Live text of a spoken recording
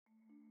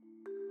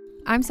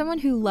I'm someone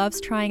who loves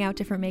trying out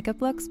different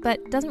makeup looks,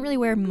 but doesn't really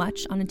wear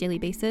much on a daily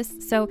basis,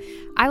 so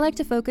I like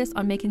to focus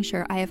on making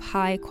sure I have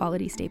high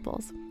quality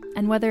staples.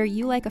 And whether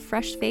you like a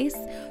fresh face,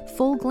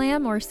 full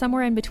glam, or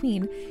somewhere in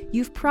between,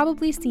 you've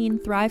probably seen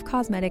Thrive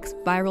Causemetics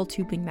Viral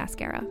Tubing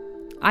Mascara.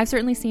 I've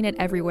certainly seen it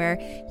everywhere.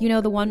 You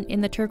know, the one in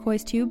the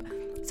turquoise tube?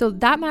 So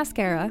that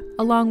mascara,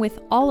 along with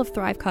all of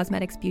Thrive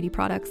Causemetics beauty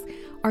products,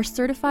 are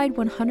certified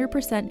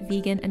 100%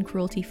 vegan and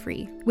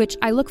cruelty-free, which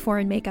I look for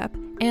in makeup,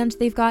 and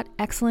they've got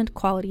excellent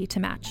quality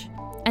to match.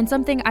 And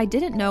something I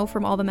didn't know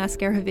from all the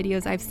mascara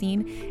videos I've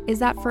seen is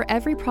that for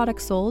every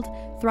product sold,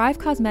 Thrive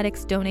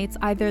Causemetics donates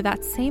either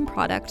that same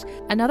product,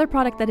 another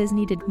product that is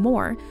needed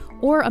more,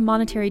 or a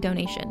monetary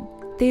donation.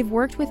 They've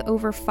worked with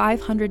over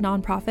 500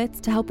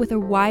 nonprofits to help with a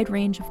wide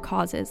range of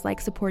causes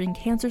like supporting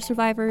cancer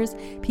survivors,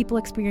 people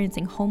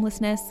experiencing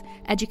homelessness,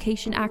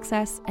 education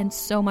access, and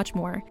so much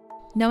more.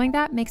 Knowing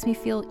that makes me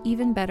feel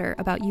even better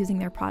about using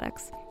their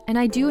products. And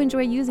I do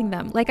enjoy using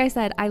them. Like I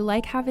said, I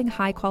like having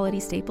high quality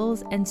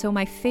staples, and so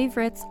my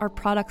favorites are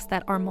products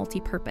that are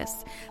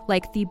multi-purpose,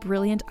 like the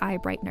Brilliant Eye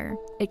Brightener.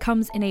 It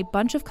comes in a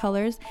bunch of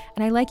colors,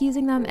 and I like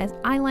using them as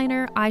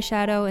eyeliner,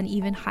 eyeshadow, and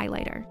even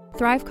highlighter.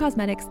 Thrive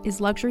Causemetics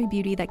is luxury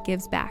beauty that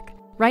gives back.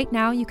 Right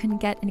now, you can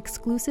get an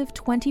exclusive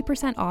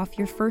 20% off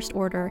your first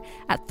order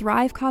at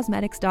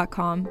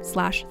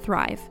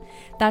thrivecausemetics.com/thrive.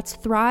 That's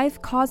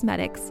Thrive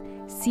Causemetics,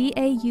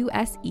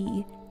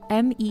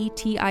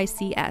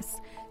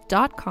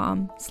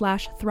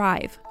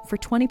 CAUSEMETICS.com/thrive for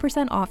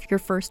 20% off your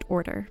first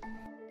order.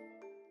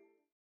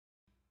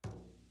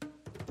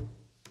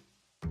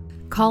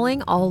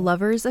 Calling all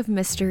lovers of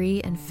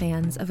mystery and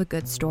fans of a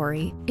good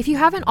story. If you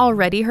haven't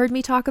already heard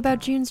me talk about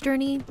June's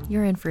Journey,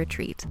 you're in for a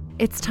treat.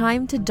 It's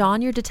time to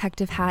don your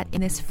detective hat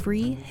in this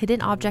free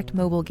hidden object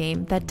mobile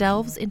game that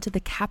delves into the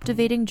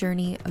captivating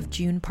journey of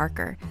June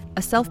Parker,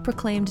 a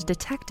self-proclaimed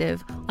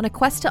detective on a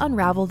quest to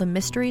unravel the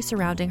mystery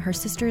surrounding her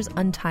sister's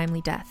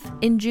untimely death.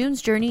 In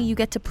June's Journey, you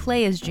get to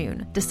play as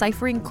June,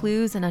 deciphering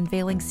clues and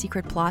unveiling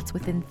secret plots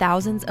within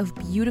thousands of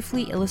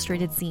beautifully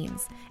illustrated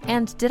scenes.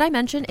 And did I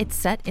mention it's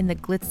set in the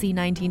glitzy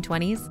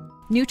 1920s?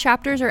 New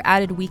chapters are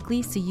added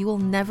weekly, so you will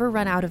never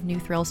run out of new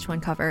thrills to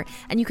uncover,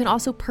 and you can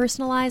also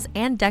personalize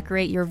and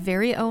decorate your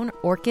very own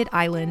Orchid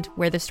Island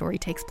where the story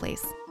takes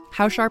place.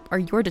 How sharp are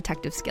your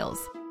detective skills?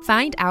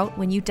 Find out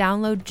when you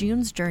download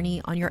June's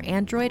Journey on your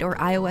Android or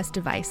iOS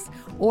device,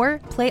 or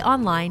play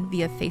online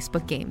via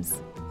Facebook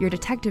Games. Your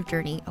detective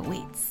journey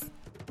awaits.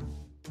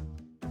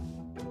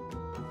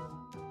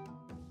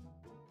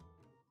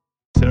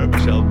 Sarah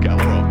Michelle Gellar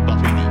of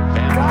Buffy the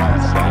Vampire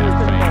Slayer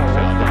fame.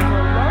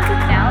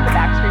 Now the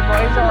Backstreet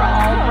Boys are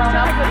all grown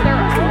up with their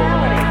own.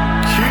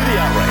 Cue the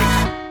outrage.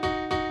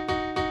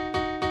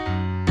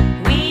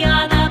 We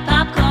are the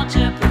pop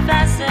culture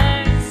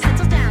professors.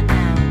 Settle down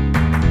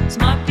now.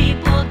 Smart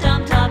people,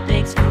 dumb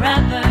topics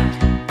forever.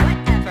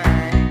 Whatever.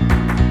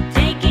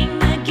 Taking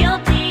the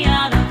guilty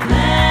out of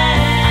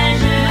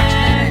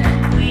pleasure.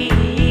 We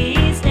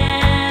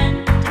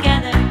stand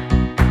together.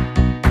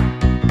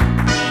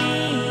 We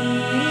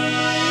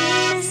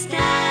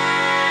stand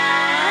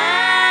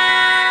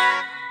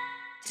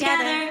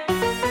together.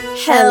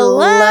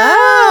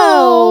 Hello!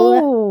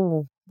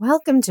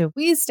 Welcome to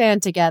We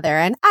Stand Together,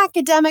 an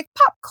academic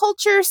pop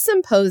culture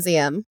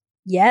symposium.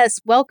 Yes,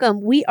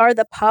 welcome. We are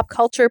the pop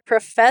culture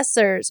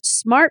professors,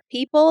 smart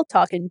people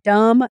talking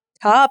dumb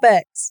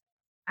topics.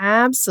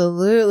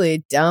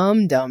 Absolutely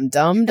dumb. I'm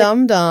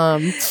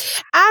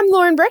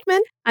Lauren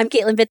Brickman, I'm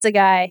Caitlin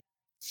Vitzeguy.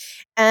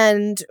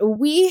 and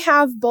we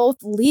have both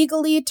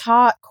legally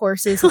taught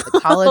courses at the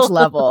college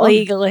level.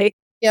 Legally.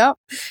 Yep.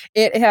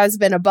 It has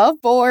been above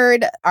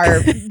board.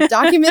 Our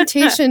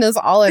documentation is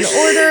all in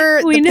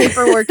order. The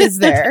paperwork is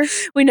there.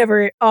 We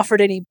never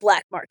offered any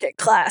black market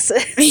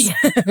classes.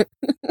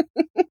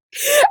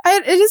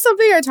 It is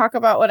something I talk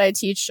about when I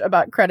teach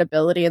about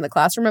credibility in the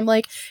classroom. I'm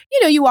like,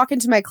 you walk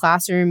into my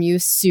classroom, you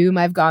assume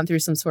I've gone through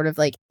some sort of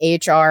like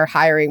HR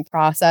hiring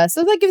process.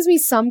 So that gives me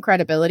some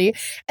credibility.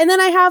 And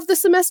then I have the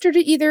semester to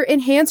either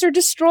enhance or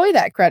destroy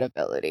that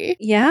credibility.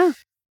 Yeah.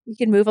 You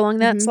can move along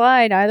that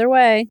slide either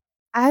way.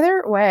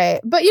 Either way.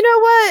 But you know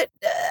what?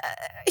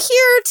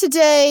 Here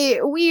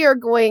today, we are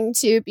going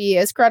to be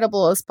as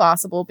credible as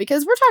possible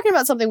because we're talking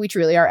about something we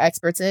truly are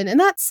experts in, and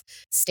that's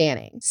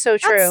standing. So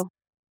true. That's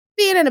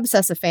being an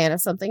obsessive fan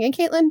of something. And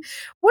Caitlin,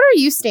 what are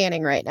you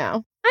standing right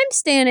now? I'm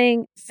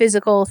standing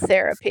physical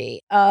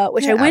therapy,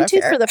 which Get I went out to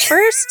of for here. the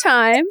first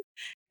time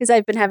because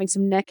I've been having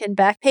some neck and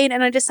back pain,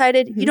 and I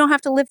decided you don't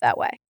have to live that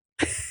way.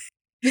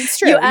 It's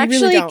true. You really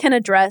actually don't. can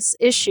address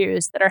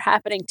issues that are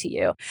happening to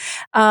you.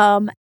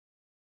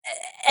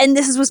 And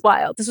this was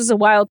wild. This was a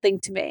wild thing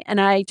to me.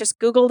 And I just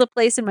Googled a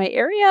place in my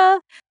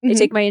area. They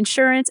take my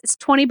insurance. It's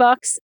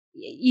 $20.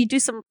 You do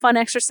some fun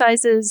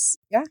exercises.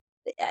 Yeah.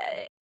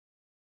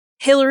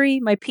 Hillary,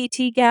 my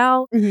PT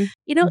gal,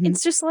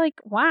 it's just like,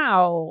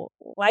 wow,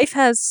 life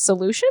has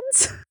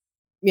solutions.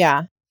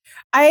 Yeah.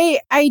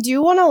 I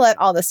do want to let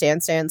all the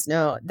stands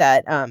know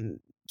that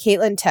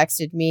Caitlin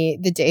texted me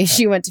the day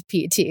she went to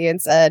PT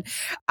and said,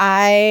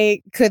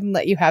 I couldn't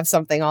let you have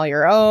something all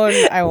your own.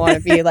 I want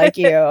to be like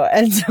you.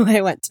 And so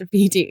I went to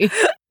PT.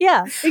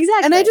 Yeah,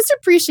 exactly. And I just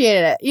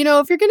appreciated it. You know,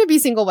 if you're going to be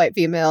single white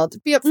female,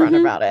 be upfront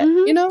about it.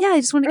 You know? Yeah,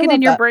 I just want to I get love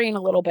in your that. brain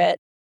a little bit.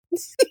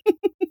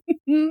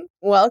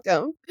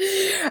 Welcome.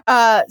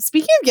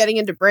 Speaking of getting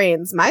into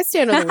brains, my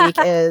stand of the week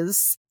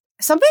is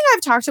something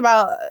I've talked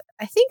about,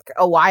 I think,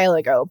 a while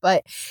ago,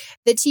 but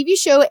the TV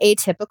show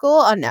Atypical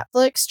on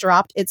Netflix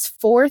dropped its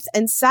 4th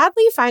and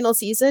sadly final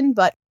season,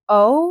 but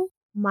oh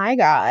my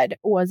God,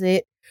 was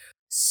it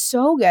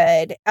so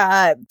good.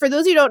 For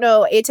those who don't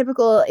know,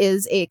 Atypical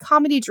is a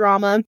comedy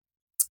drama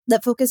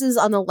that focuses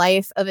on the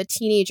life of a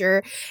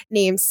teenager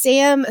named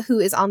Sam who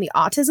is on the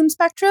autism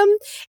spectrum.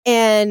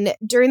 And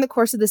during the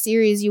course of the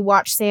series, you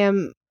watch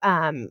Sam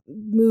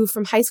move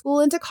from high school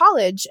into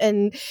college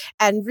and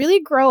really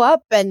grow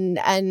up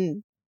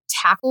and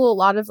tackle a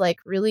lot of like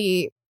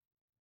really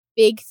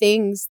big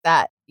things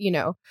that, you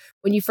know,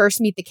 when you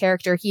first meet the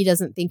character, he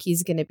doesn't think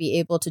he's going to be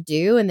able to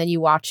do. And then you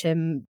watch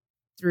him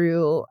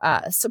through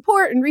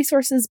support and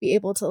resources be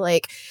able to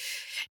like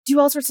do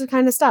all sorts of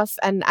kind of stuff.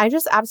 And I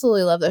just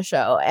absolutely love the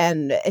show.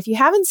 And if you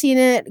haven't seen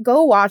it,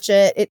 go watch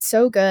it. It's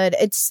so good.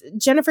 It's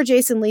Jennifer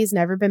Jason Leigh's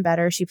never been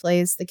better. She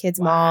plays the kid's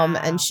mom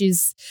and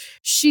she's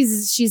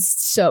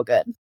so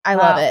good. I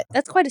love it.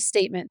 That's quite a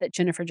statement that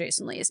Jennifer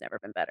Jason Leigh has never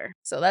been better.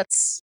 So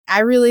that's...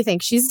 I really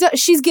think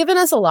she's given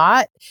us a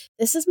lot.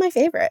 This is my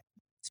favorite.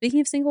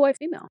 Speaking of single white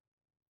female.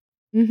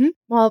 Mm-hmm.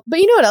 Well, but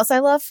you know what else I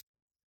love?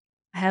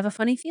 I have a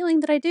funny feeling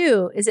that I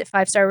do. Is it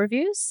 5-star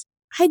reviews?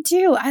 I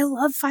do. I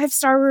love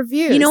 5-star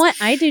reviews. You know what?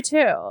 I do too.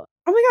 Oh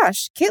my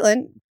gosh.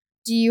 Caitlin,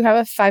 do you have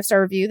a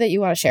 5-star review that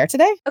you want to share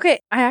today? Okay,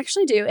 I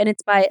actually do. And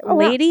it's by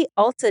Lady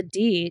Alta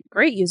D.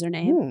 Great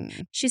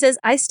username. She says,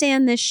 I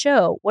stand this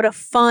show. What a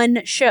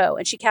fun show.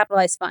 And she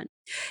capitalized fun.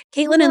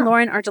 Caitlin and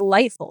Lauren are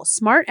delightful,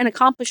 smart and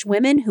accomplished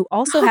women who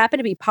also happen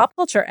to be pop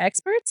culture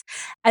experts.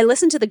 I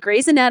listen to the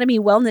Grey's Anatomy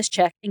Wellness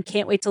Check and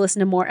can't wait to listen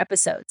to more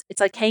episodes.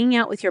 It's like hanging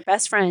out with your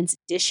best friends,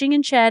 dishing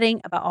and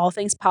chatting about all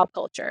things pop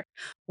culture.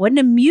 What an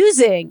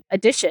amusing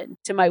addition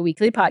to my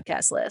weekly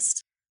podcast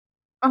list.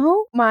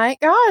 Oh my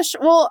gosh.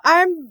 Well,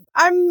 I'm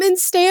in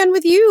stand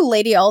with you,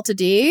 Lady Alta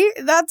D.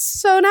 That's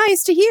so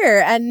nice to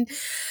hear. And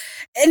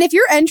if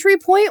your entry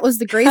point was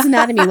the Grey's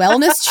Anatomy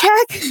Wellness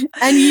Check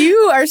and you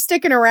are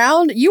sticking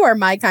around, you are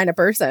my kind of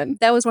person.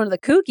 That was one of the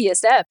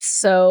kookiest eps.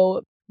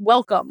 So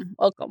welcome.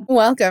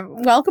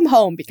 Welcome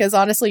home, because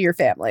honestly, you're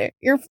family.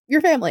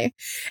 You're family.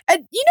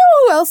 And you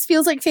know who else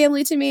feels like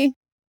family to me?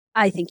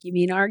 I think you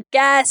mean our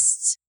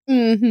guest.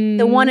 Mm-hmm.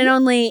 The one and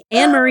only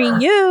Anne-Marie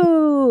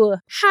Yu.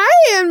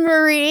 Hi,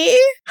 Anne-Marie.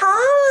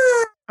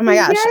 Hi. Oh my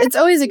gosh. Yay. It's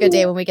always a good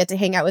day when we get to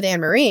hang out with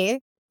Anne-Marie.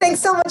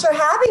 Thanks so much for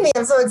having me.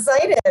 I'm so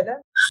excited.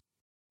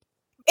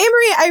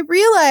 Anne-Marie, I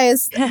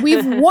realize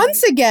we've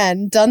once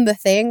again done the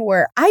thing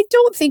where I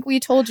don't think we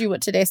told you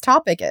what today's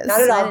topic is.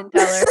 Not at all. I didn't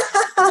tell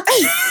her.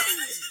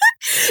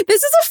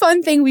 This is a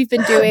fun thing we've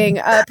been doing,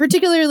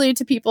 particularly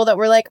to people that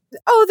were like,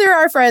 oh, they're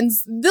our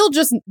friends. They'll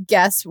just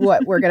guess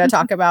what we're going to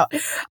talk about.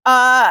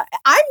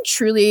 I'm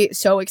truly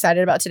so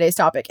excited about today's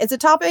topic. It's a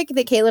topic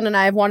that Caitlin and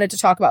I have wanted to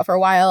talk about for a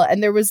while,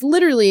 and there was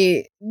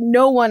literally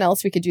no one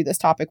else we could do this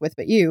topic with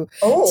but you.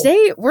 Oh.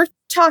 Today, we're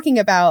talking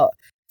about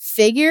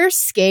figure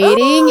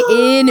skating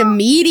in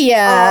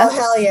media. Oh,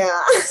 hell yeah.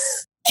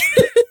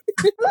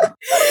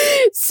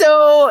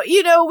 So,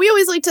 you know, we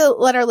always like to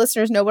let our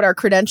listeners know what our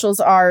credentials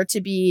are to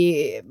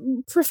be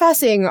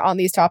professing on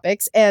these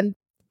topics. And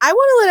I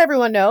want to let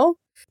everyone know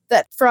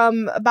that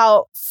from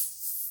about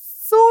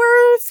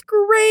 4th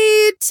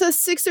grade to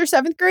 6th or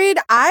 7th grade,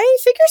 I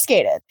figure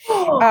skated.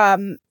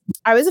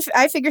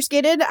 I figure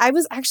skated. I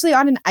was actually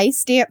on an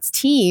ice dance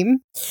team.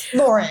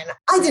 Lauren,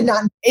 I did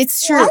not.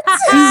 It's true.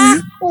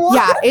 What? What?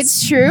 Yeah,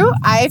 it's true.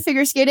 I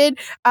figure skated.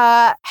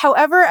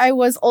 However, I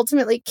was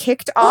ultimately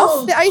kicked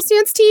off the ice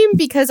dance team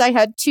because I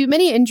had too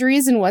many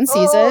injuries in one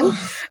season.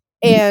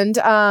 And,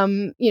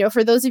 you know,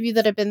 for those of you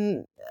that have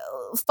been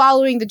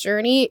following the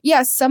journey,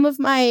 yes, some of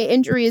my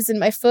injuries in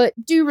my foot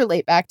do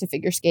relate back to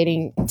figure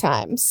skating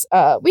times.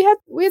 We had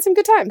some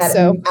good times. That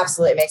So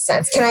absolutely makes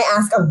sense. Can I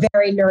ask a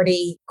very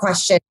nerdy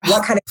question?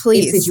 What kind of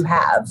Please. did you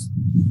have?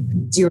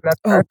 Do you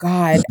remember? Oh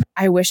God,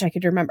 I wish I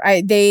could remember.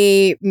 I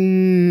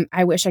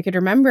wish I could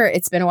remember.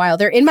 It's been a while.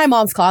 They're in my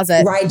mom's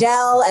closet.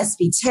 Rydell,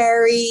 SB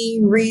Terry,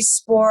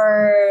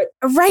 Resport.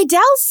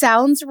 Rydell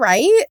sounds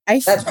right.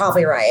 That's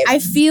probably right. I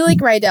feel like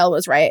Rydell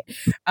was right.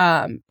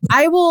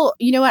 I will.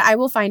 You know what? I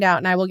will find out,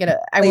 and I will get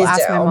I will Please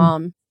ask do. my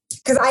mom.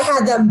 Because I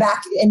had them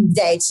back in the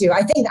day too.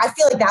 I feel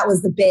like that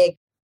was the big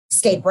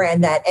skate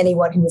brand that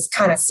anyone who was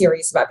kind of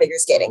serious about figure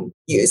skating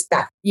used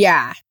back.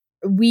 Yeah.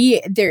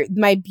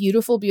 My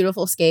beautiful,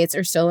 beautiful skates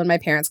are still in my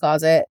parents'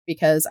 closet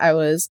because I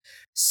was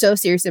so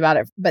serious about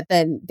it. But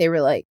then they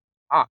were like,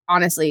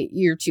 honestly,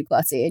 you're too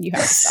klutzy and you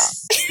have to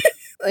stop.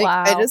 Like,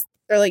 Wow.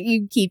 they're like,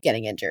 you keep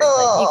getting injured.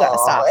 Like, you got to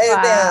stop.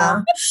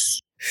 Wow.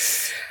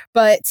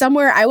 But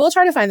somewhere, I will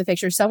try to find the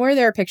pictures. Somewhere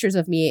there are pictures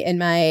of me in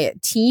my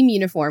team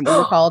uniform. We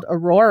were called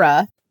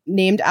Aurora.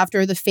 named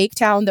after the fake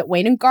town that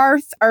Wayne and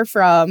Garth are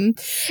from.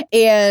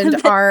 And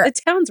the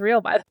town's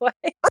real, by the way.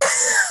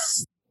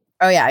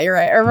 Oh, yeah, you're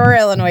right. Aurora,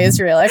 Illinois is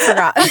real. I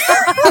forgot. I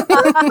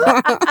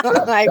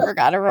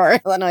forgot Aurora,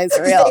 Illinois is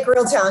real. Fake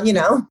real town, You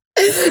know,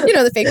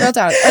 the fake real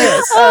town.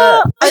 Anyways,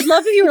 I'd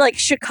love if you were like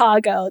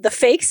Chicago, the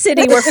fake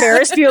city where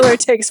Ferris Bueller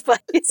takes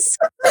place.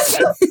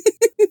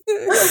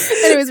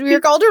 Anyways, we were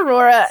called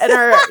Aurora, and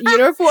our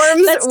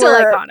uniforms That's still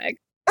were iconic.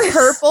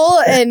 purple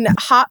and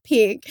hot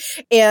pink,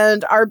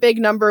 and our big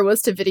number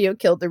was "To Video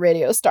Killed the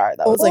Radio Star."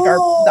 That was like our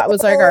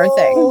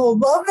thing. Oh,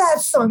 love that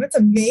song. That's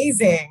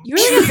amazing. You're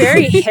like a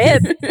very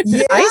hip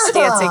Yeah. ice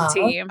dancing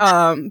team.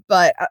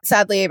 But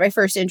sadly, my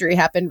first injury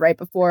happened right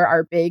before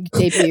our big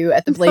debut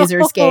at the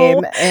Blazers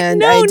game,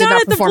 and I did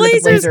not perform at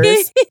the Blazers.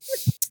 Game.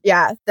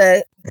 Yeah,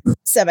 the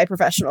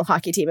semi-professional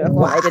hockey team in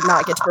Oklahoma. I did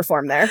not get to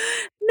perform there.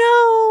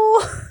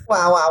 No.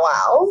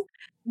 Wow.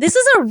 This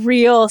is a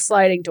real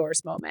sliding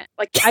doors moment.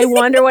 Like, I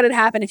wonder what had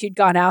happened if you'd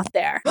gone out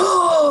there.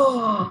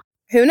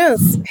 Who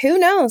knows? Who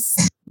knows?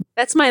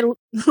 That's my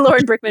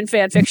Lauren Brickman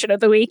fan fiction of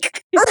the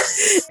week.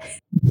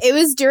 It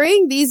was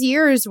during these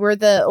years were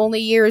the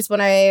only years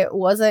when I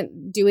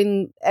wasn't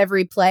doing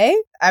every play.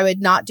 I would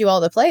not do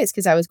all the plays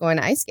because I was going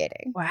to ice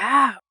skating.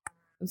 Wow.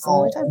 It was the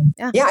only time.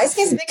 Yeah. Yeah, ice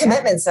skating's a big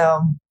commitment,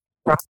 so.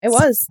 It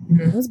was.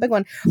 It was a big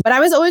one. But I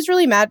was always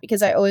really mad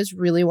because I always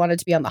really wanted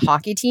to be on the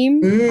hockey team.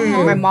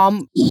 My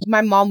mom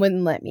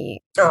wouldn't let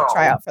me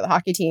try out for the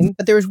hockey team.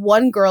 But there was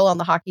one girl on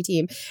the hockey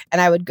team,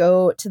 and I would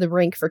go to the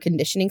rink for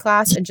conditioning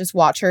class and just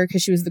watch her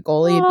because she was the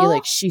goalie and be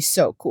like, she's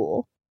so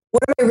cool. One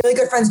of my really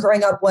good friends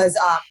growing up was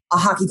a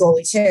hockey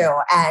goalie too.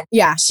 And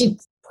yeah, she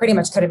pretty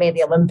much could have made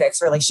the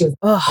Olympics. Really, she was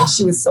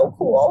so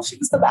cool. She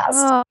was the best.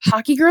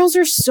 Hockey girls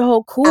are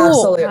so cool.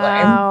 Absolutely.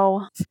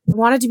 Wow. I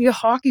wanted to be a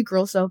hockey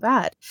girl so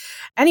bad.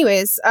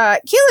 Anyways,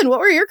 Keelan,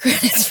 what were your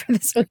credits for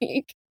this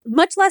week?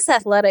 Much less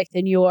athletic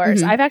than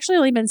yours. Mm-hmm. I've actually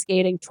only been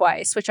skating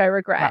twice, which I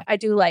regret. Wow. I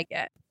do like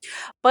it.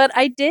 But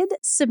I did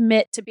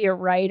submit to be a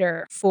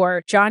writer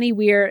for Johnny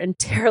Weir and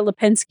Tara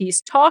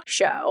Lipinski's talk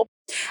show.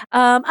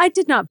 I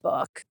did not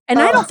book. And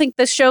I don't think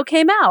the show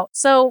came out.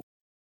 So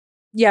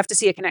you have to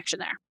see a connection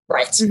there.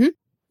 Right. Mm-hmm.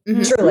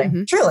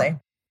 Mm-hmm. Truly.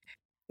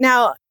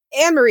 Now,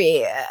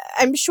 Anne-Marie,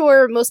 I'm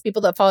sure most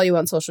people that follow you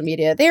on social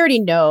media, they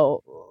already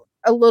know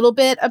a little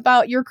bit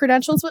about your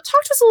credentials, but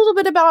talk to us a little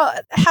bit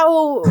about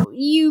how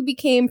you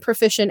became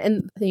proficient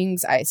in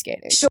things ice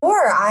skating.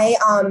 Sure. I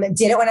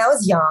did it when I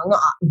was young,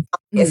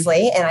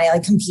 obviously, and I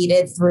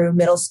competed through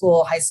middle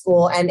school, high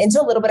school, and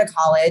into a little bit of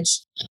college.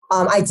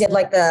 I did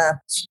my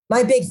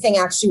big thing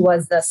actually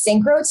was the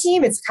synchro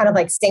team. It's kind of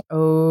like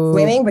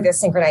swimming, but there's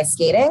synchronized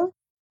skating.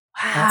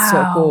 Wow. That's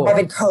so cool.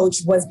 My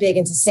coach was big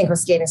into synchro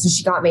skating. So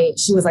she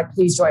was like,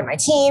 please join my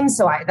team.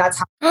 So that's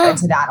how I got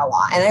into that a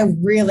lot. And I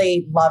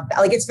really love that.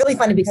 Like, it's really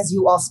funny because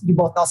you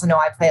both also know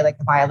I play like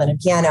the violin and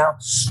piano.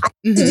 I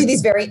have to do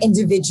these very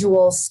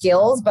individual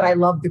skills, but I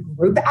love the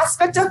group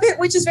aspect of it,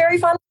 which is very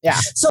fun. Yeah.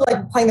 So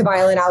like playing the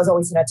violin, I was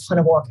always in a ton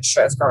of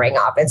orchestras growing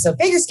up. And so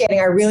figure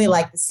skating, I really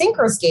like the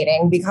synchro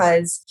skating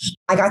because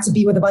I got to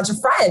be with a bunch of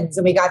friends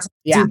and we got to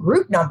do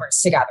group numbers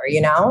together,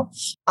 you know?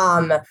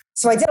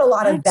 So I did a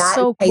lot of that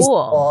in high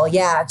school.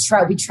 Yeah.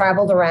 We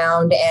traveled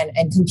around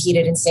and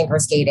competed in synchro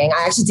skating.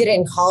 I actually did it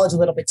in college a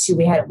little bit too.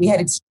 We had a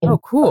team a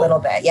little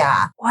bit.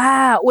 Yeah.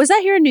 Wow. Was that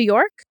here in New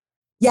York?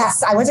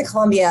 Yes. I went to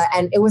Columbia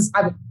and it was,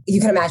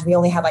 you can imagine we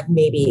only had like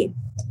maybe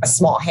a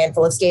small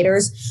handful of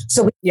skaters.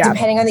 So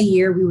depending on the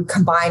year, we would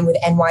combine with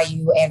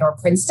NYU and or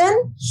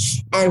Princeton.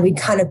 And we'd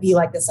kind of be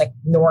like this like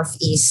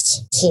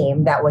Northeast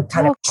team that would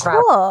kind of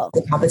travel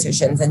the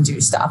competitions and do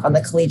stuff on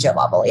the collegiate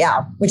level.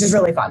 Yeah. Which is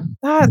really fun.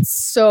 That's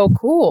so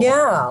cool.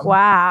 Yeah.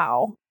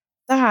 Wow.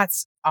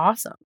 That's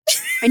awesome.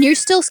 And you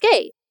still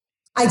skate?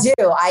 I do.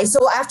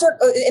 So after,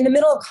 in the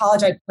middle of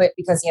college, I quit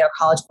because,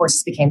 college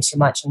courses became too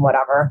much and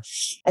whatever.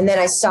 And then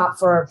I stopped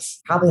for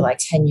probably like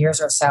 10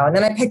 years or so. And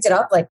then I picked it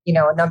up like,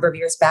 a number of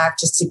years back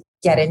just to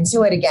get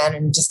into it again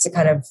and just to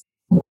kind of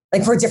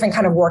like for a different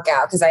kind of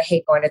workout because I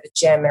hate going to the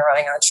gym and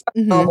running on a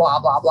treadmill, blah,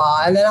 blah,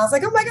 blah. And then I was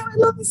like, oh my God, I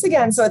love this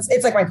again. So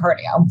it's like my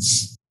cardio.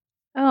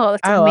 Oh,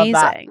 that's amazing.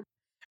 Love that.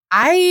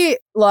 I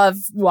love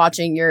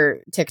watching your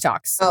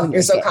TikToks. Oh,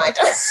 you're so kind.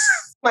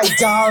 My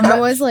dumb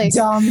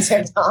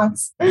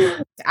TikToks.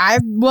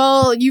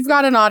 You've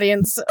got an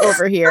audience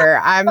over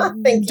here.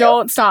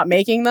 Don't stop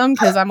making them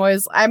because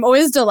I'm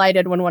always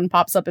delighted when one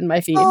pops up in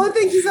my feed. Oh,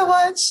 thank you so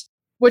much.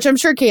 Which I'm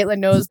sure Caitlin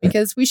knows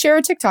because we share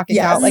a TikTok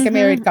account like a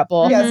married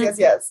couple.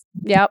 Yes.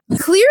 Yep.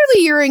 Clearly,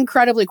 you're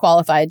incredibly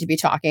qualified to be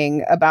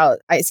talking about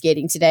ice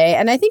skating today,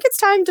 and I think it's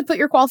time to put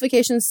your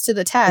qualifications to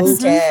the test.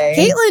 Okay.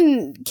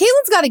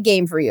 Caitlin's got a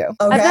game for you.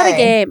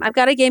 Okay. I've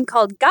got a game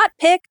called Got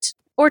Picked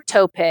or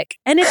Toe Pick,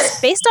 and it's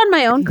based on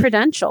my own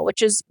credential,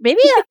 which is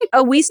maybe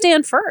a We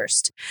Stand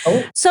First.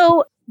 Oh.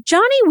 So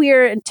Johnny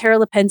Weir and Tara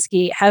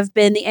Lipinski have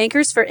been the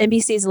anchors for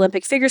NBC's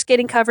Olympic figure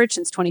skating coverage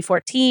since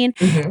 2014,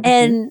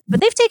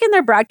 but they've taken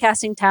their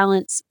broadcasting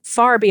talents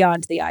far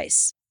beyond the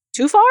ice.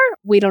 Too far?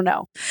 We don't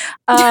know.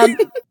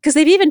 Because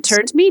they've even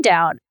turned me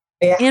down.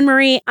 Yeah.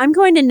 Anne-Marie, I'm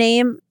going to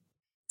name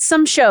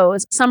some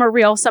shows, some are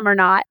real, some are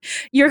not.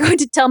 You're going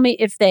to tell me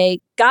if they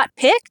got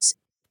picked,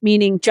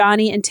 meaning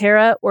Johnny and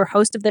Tara were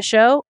host of the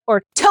show,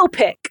 or toe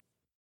pick.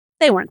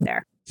 They weren't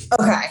there.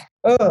 Okay.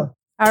 Ugh.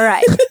 All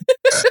right.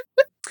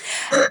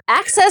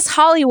 Access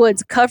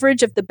Hollywood's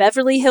coverage of the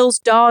Beverly Hills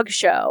Dog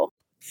Show.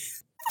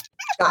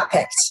 Got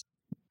picked.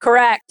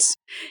 Correct.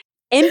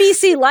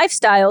 NBC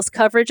Lifestyle's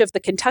coverage of the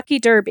Kentucky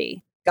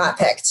Derby. Got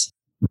picked.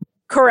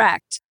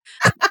 Correct.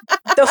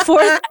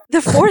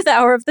 The fourth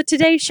hour of the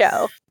Today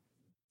Show.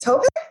 Toe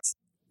picked?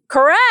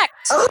 Correct.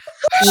 Oh,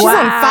 She's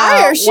on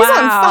fire. She's on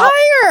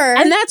fire.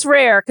 And that's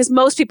rare because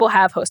most people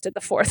have hosted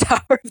the fourth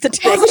hour of the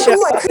Today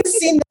Show. I could have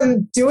seen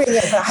them doing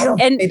it, but I don't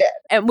think they did.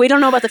 And we don't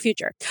know about the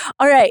future.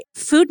 All right.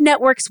 Food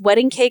Network's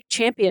Wedding Cake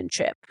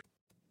Championship.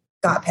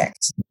 Got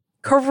picked.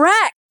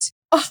 Correct.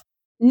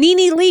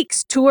 Nene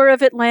Leakes Tour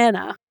of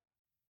Atlanta.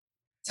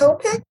 Toe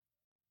pick?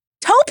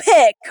 Toe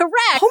pick.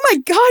 Correct. Oh my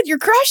God, you're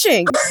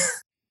crushing.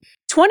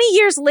 20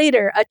 years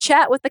later, a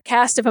chat with the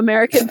cast of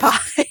American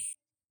Pie.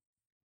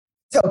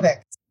 Toe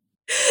pick.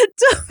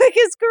 Toe pick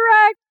is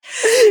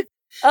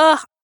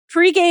correct.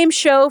 Pre-game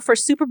show for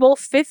Super Bowl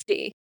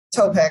 50.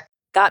 Toe pick.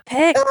 Got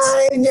picked.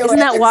 I knew Isn't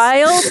it. that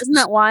wild? Isn't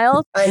that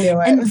wild? I knew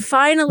it. And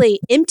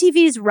finally,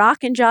 MTV's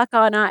Rock and Jock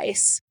on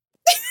Ice.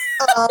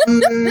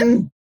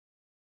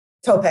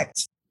 Toe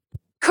picked.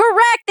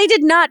 Correct. They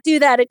did not do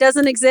that. It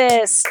doesn't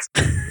exist.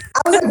 I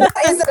was like,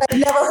 what is that? I've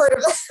never heard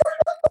of that.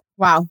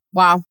 Wow.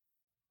 Wow.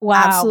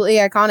 Absolutely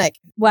iconic.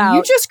 Wow.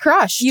 You just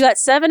crushed. You got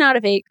 7 out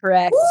of 8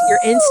 correct. Your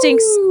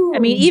instincts, I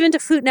mean, even to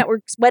Food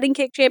Network's Wedding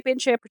Cake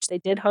Championship, which they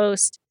did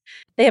host,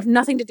 they have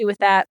nothing to do with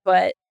that,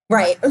 but.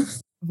 Right.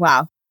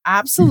 Wow.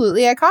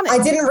 Absolutely iconic. I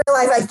didn't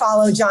realize I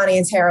followed Johnny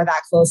and Tara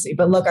that closely,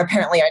 but look,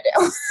 apparently I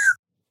do.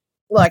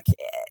 Look,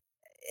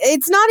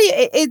 it's not,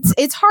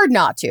 it's hard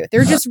not to.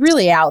 They're just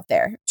really out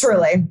there.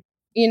 Truly.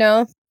 You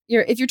know,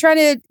 if you're trying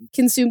to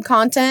consume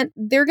content,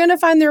 they're going to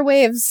find their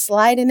way of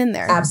sliding in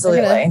there.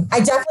 Absolutely. I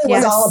definitely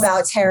was Yes. all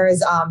about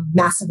Tara's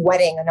massive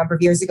wedding a number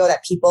of years ago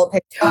that people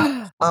picked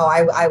up.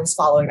 I was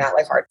following that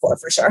like hardcore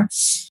for sure.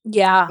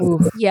 Yeah.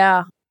 Ooh.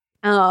 Yeah.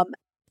 Does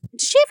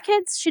she have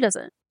kids? She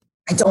doesn't.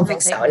 I don't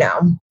think so,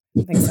 no.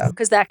 I think so.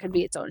 Because that could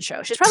be its own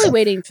show. She's probably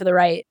waiting for the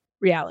right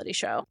reality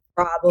show.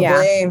 Probably.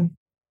 Yeah.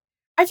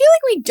 I feel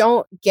like we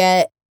don't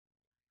get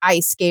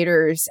ice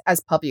skaters as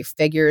public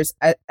figures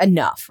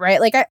enough, right?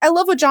 Like I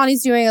love what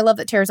Johnny's doing. I love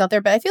that Tara's out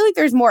there, but I feel like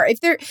there's more.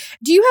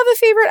 Do you have a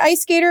favorite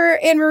ice skater,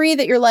 Anne Marie,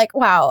 that you're like,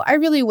 wow, I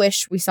really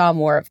wish we saw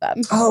more of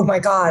them? Oh my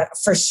God,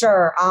 for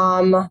sure.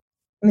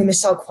 I mean,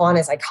 Michelle Kwan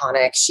is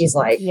iconic. She's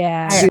like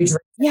huge.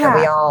 Yeah.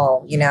 We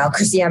all,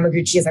 Christy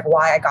Yamaguchi is like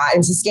why I got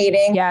into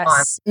skating.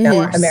 Yes.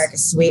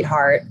 America's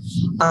sweetheart.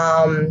 But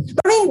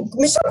I mean,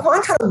 Michelle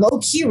Kwan kind of low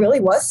key really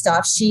was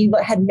stuff. She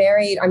had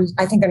married,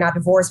 I think they're not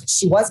divorced, but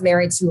she was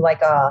married to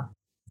like a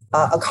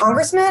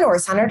congressman or a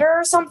senator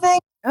or something.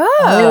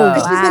 Oh,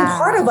 She's been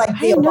part of like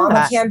the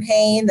Obama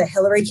campaign, the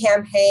Hillary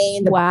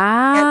campaign, the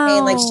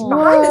campaign. Like she's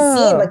behind the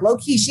scene, like low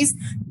key, she's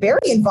very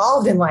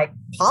involved in like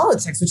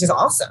politics, which is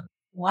awesome.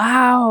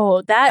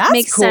 Wow, That's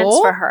makes sense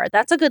cool. for her.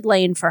 That's a good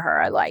lane for her.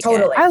 I like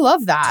Totally. it. I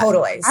love that.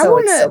 Totally. So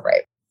it's so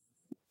great.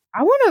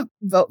 I want to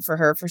vote for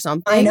her for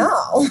something. I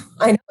know.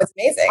 It's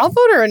amazing. I'll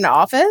vote her into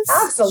office.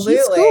 Absolutely.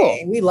 She's cool.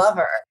 We love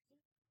her.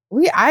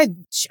 I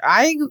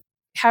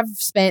have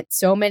spent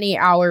so many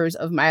hours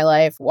of my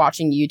life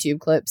watching YouTube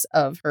clips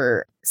of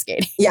her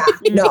skating. Yeah.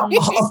 No,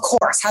 of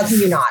course. How can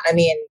you not? I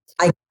mean,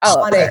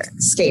 iconic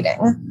skating.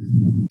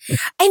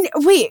 And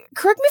wait,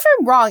 correct me if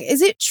I'm wrong.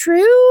 Is it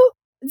true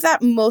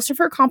that most of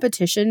her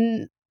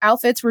competition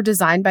outfits were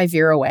designed by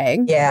Vera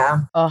Wang?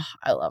 Yeah. Oh,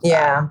 I love that.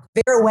 Yeah.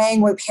 Vera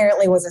Wang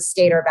apparently was a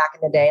skater back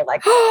in the day.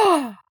 Like,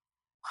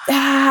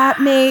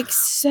 that makes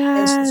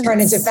sense. and she's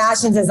turned into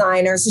fashion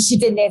designer. So she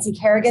did Nancy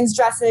Kerrigan's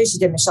dresses. She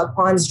did Michelle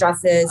Kwan's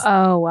dresses.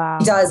 Oh, wow.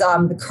 She does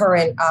the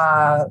current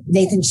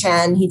Nathan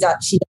Chen. She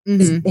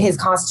does his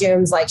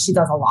costumes. Like she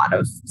does a lot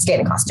of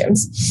skating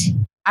costumes.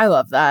 I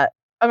love that.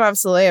 I'm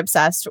absolutely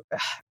obsessed.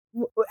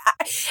 And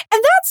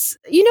that's,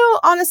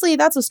 honestly,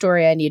 that's a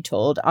story I need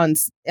told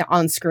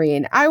on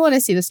screen. I want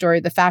to see the story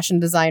of the fashion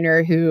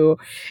designer who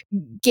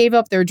gave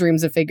up their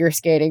dreams of figure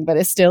skating, but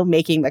is still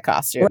making the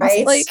costumes.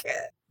 Right. Like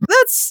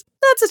that's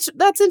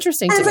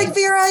interesting. And to it's me. like,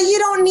 Vera, you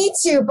don't need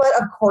to,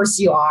 but of course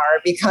you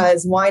are,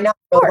 because why not?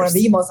 You're one of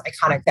the most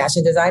iconic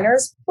fashion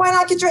designers. Why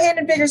not get your hand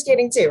in figure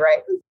skating too, right?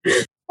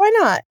 Why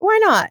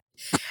not?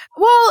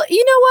 Well,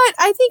 you know what?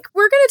 I think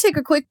we're going to take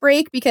a quick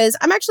break because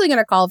I'm actually going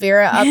to call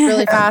Vera up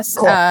really fast.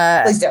 Cool.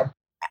 Please do.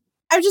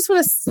 I just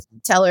want to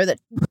tell her to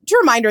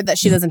remind her that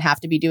she doesn't have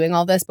to be doing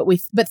all this, but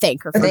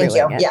thank her for doing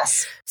it.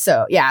 Yes.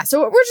 So we're just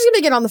going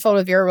to get on the phone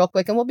with Vera real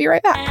quick and we'll be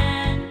right back.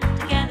 And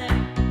together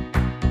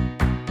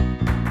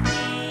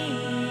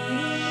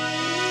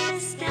we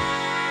stand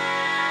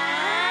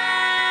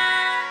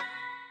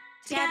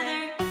together.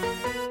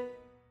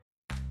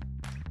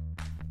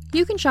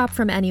 You can shop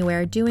from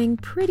anywhere doing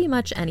pretty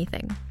much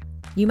anything.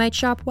 You might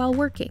shop while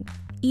working,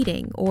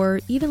 eating, or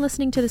even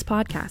listening to this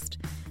podcast.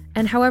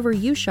 And however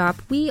you shop,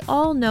 we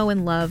all know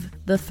and love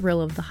the thrill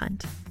of the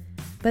hunt.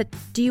 But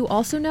do you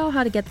also know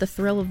how to get the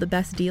thrill of the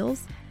best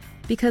deals?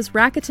 Because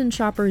Rakuten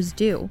shoppers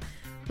do.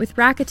 With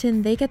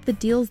Rakuten, they get the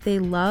deals they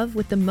love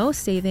with the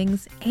most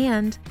savings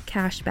and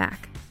cash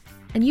back.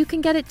 And you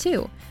can get it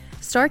too.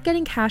 Start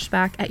getting cash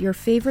back at your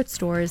favorite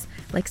stores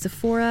like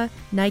Sephora,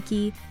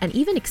 Nike, and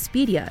even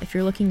Expedia if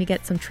you're looking to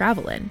get some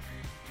travel in.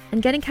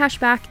 And getting cash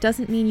back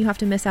doesn't mean you have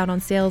to miss out on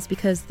sales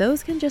because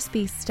those can just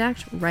be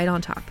stacked right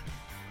on top.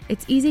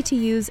 It's easy to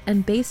use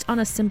and based on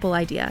a simple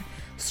idea.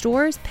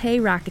 Stores pay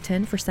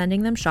Rakuten for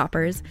sending them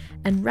shoppers,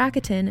 and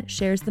Rakuten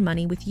shares the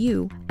money with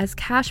you as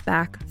cash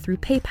back through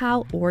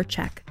PayPal or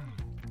check.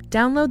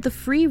 Download the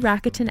free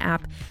Rakuten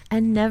app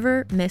and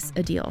never miss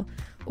a deal.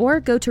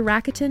 Or go to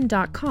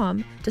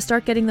Rakuten.com to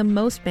start getting the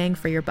most bang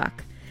for your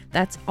buck.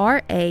 That's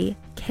Rakuten.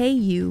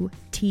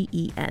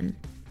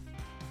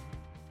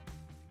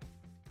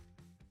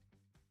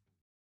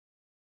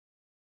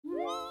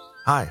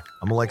 Hi,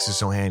 I'm Alexis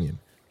Ohanian.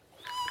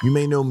 You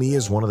may know me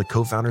as one of the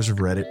co-founders of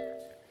Reddit,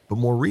 but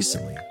more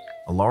recently,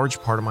 a large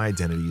part of my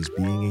identity is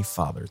being a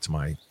father to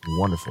my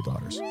wonderful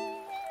daughters.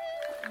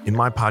 In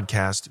my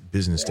podcast,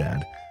 Business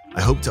Dad,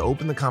 I hope to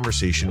open the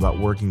conversation about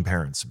working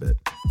parents a bit.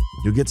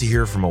 You'll get to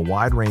hear from a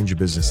wide range of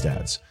business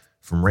dads,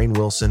 from Rainn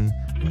Wilson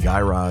and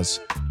Guy Raz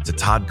to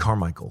Todd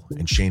Carmichael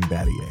and Shane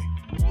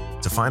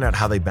Battier, to find out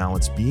how they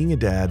balance being a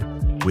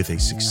dad with a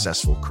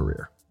successful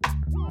career.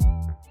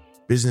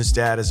 Business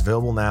Dad is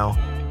available now,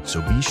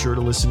 so be sure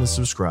to listen and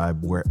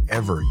subscribe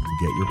wherever you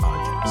get your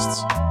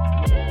podcasts.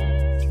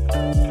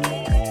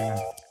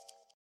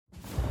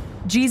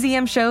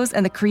 GZM Shows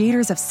and the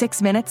creators of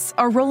 6 Minutes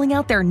are rolling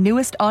out their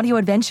newest audio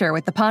adventure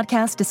with the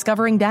podcast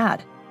Discovering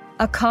Dad.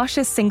 A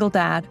cautious single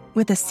dad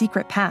with a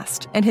secret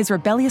past and his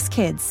rebellious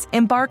kids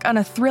embark on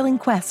a thrilling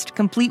quest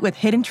complete with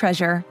hidden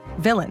treasure,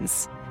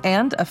 villains,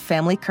 and a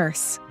family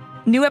curse.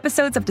 New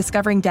episodes of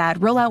Discovering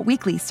Dad roll out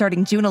weekly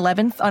starting June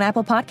 11th on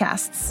Apple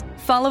Podcasts.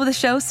 Follow the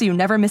show so you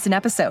never miss an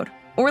episode.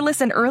 Or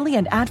listen early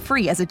and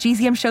ad-free as a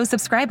GZM Show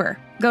subscriber.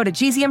 Go to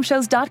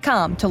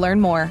gzmshows.com to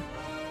learn more.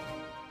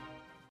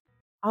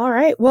 All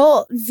right.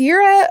 Well,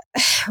 Vera,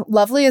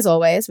 lovely as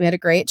always. We had a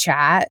great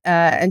chat.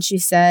 And she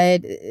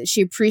said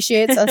she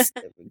appreciates us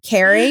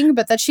caring,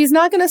 but that she's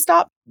not going to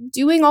stop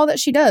doing all that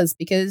she does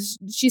because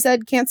she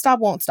said can't stop,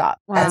 won't stop.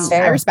 Wow. That's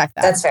fair. I respect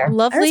that. That's fair.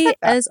 Lovely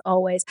as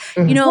always.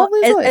 You know,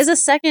 as a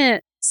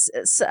second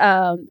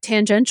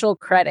tangential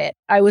credit,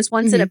 I was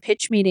once in a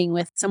pitch meeting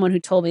with someone who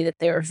told me that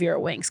they were Vera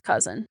Wang's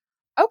cousin.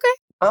 Okay.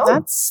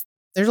 Oh.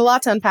 There's a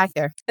lot to unpack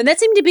there. And that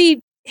seemed to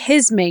be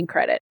his main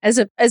credit as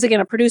again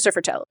a producer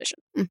for television.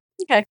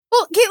 Okay.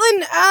 Well,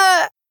 Caitlin,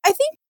 I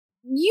think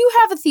you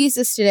have a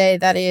thesis today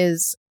that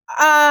is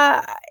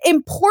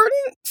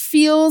important.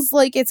 Feels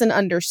like it's an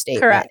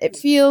understatement. Correct. It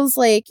feels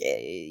like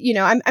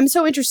I'm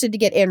so interested to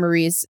get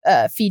Anne-Marie's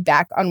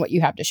feedback on what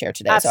you have to share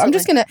today. Absolutely.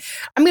 So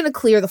I'm gonna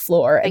clear the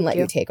floor and let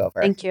you take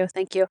over. Thank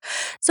you.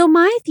 So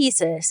my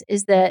thesis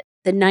is that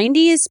the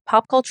 90s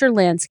pop culture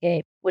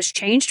landscape was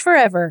changed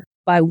forever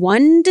by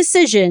one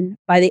decision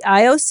by the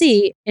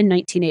IOC in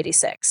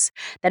 1986.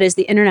 That is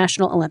the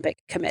International Olympic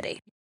Committee.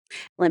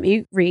 Let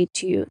me read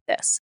to you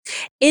this.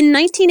 In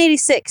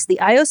 1986, the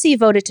IOC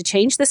voted to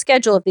change the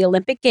schedule of the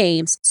Olympic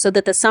Games so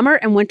that the Summer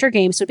and Winter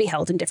Games would be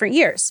held in different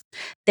years.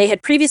 They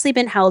had previously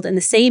been held in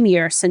the same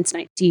year since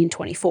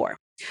 1924.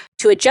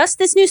 To adjust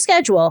this new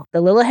schedule,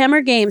 the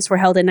Lillehammer Games were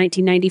held in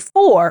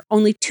 1994,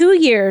 only 2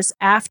 years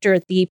after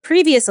the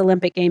previous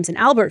Olympic Games in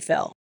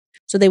Albertville.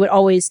 So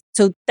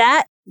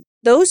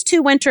those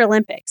two Winter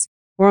Olympics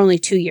were only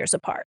 2 years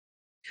apart.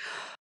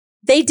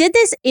 They did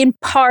this in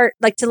part,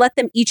 like to let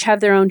them each have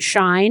their own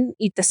shine,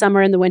 the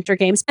Summer and the Winter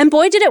Games. And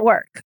boy, did it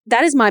work.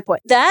 That is my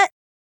point. That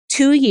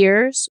 2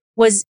 years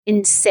was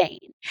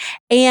insane.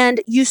 And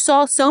you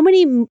saw so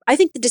many, I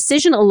think the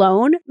decision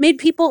alone made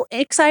people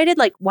excited.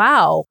 Like,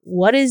 wow,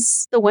 what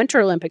is the Winter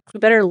Olympics? We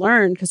better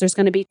learn because there's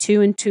going to be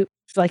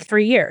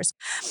 3 years.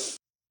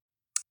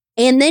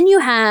 And then you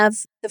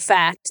have the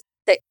fact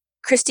that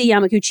Kristi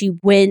Yamaguchi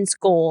wins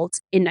gold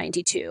in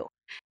 92.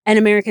 And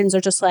Americans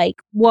are just like,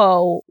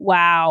 whoa,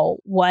 wow,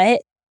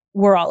 what?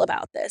 We're all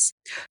about this.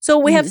 So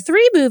we have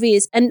 3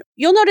 movies, and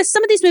you'll notice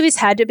some of these movies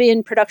had to be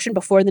in production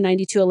before the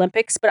 92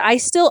 Olympics, but I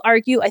still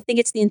argue, I think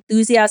it's the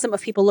enthusiasm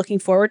of people looking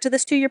forward to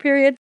this 2-year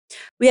period.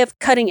 We have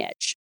Cutting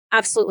Edge,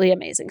 absolutely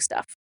amazing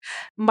stuff.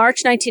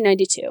 March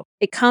 1992,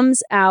 it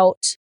comes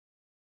out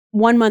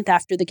 1 month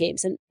after the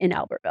games in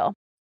Albertville.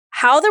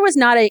 How there was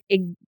not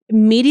an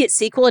immediate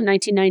sequel in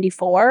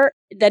 1994,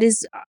 that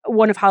is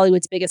one of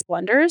Hollywood's biggest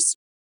blunders.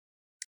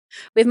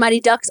 We have Mighty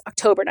Ducks,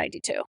 October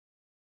 92.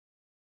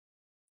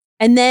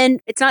 And then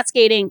it's not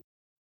skating,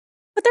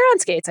 but they're on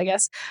skates, I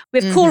guess.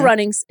 We have Cool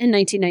Runnings in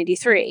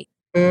 1993.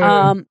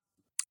 And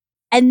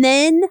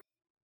then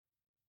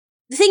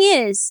the thing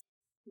is,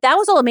 that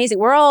was all amazing.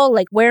 We're all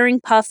like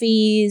wearing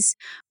puffies.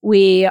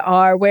 We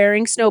are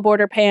wearing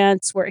snowboarder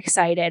pants. We're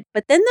excited.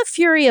 But then the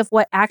fury of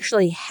what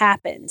actually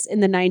happens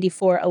in the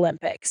 94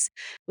 Olympics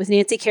with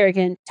Nancy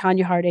Kerrigan,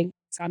 Tonya Harding,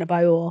 Sana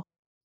Bayul,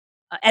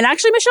 and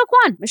actually Michelle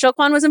Kwan. Michelle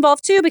Kwan was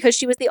involved too because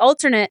she was the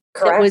alternate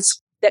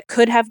that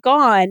could have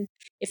gone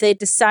if they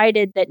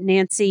decided that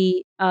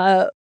Nancy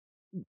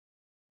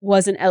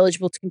wasn't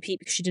eligible to compete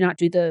because she did not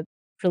do the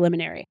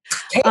preliminary.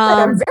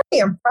 I'm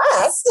very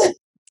impressed.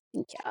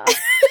 Yeah.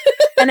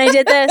 And I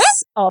did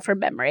this all from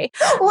memory.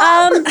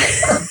 Wow.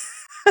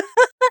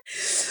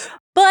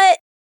 But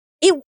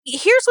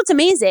here's what's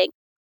amazing.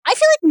 I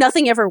feel like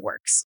nothing ever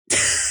works. Do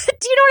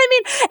you know what I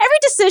mean? Every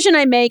decision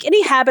I make,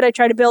 any habit I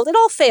try to build, it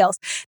all fails.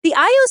 The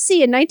IOC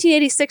in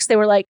 1986, they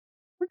were like,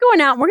 we're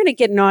going out and we're going to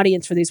get an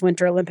audience for these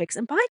Winter Olympics.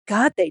 And by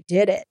God, they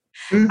did it.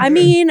 Mm-hmm. I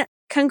mean,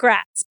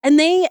 congrats. And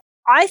they,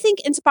 I think,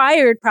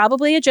 inspired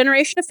probably a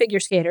generation of figure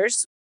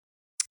skaters,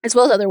 as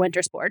well as other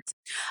winter sports.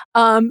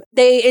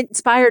 They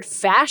inspired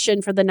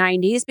fashion for the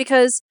 90s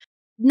because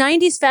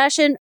 90s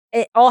fashion,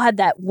 it all had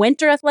that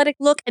winter athletic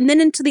look. And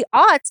then into the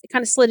aughts, it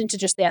kind of slid into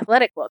just the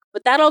athletic look.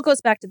 But that all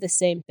goes back to the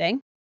same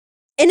thing.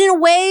 And in a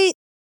way,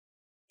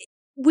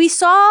 we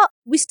still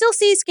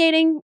see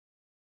skating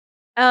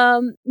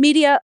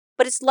media,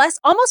 but it's less,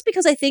 almost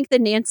because I think the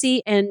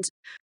Nancy and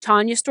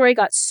Tanya story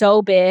got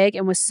so big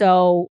and was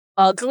so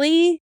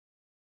ugly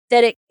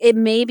that it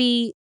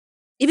maybe,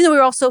 even though we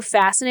were all so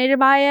fascinated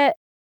by it,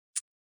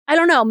 I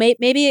don't know,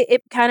 maybe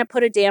it kind of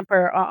put a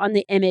damper on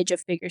the image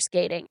of figure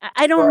skating.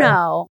 I don't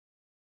know.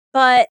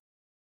 But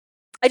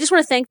I just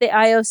want to thank the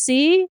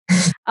IOC,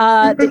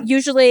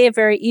 usually a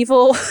very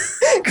evil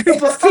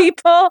group of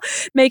people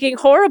making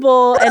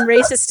horrible and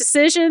racist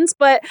decisions.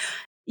 But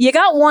you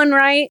got one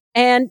right,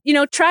 and,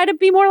 try to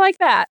be more like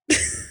that.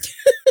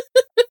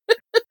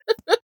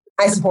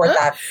 I support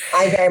that.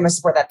 I very much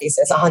support that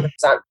thesis, 100%.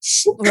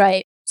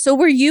 Right. So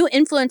were you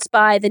influenced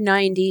by the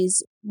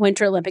 90s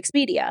Winter Olympics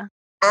media?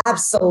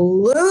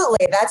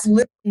 Absolutely. That's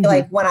literally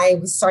like when I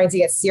was starting to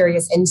get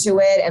serious into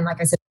it. And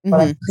like I said,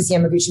 like Chrissy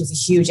Yamaguchi was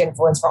a huge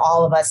influence for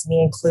all of us,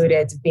 me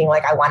included, being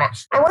like, I want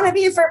to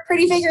be a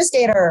pretty figure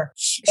skater.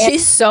 And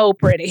she's so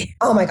pretty.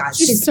 Oh my God.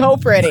 She's so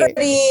pretty.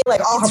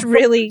 Like all her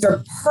really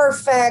are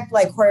perfect,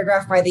 like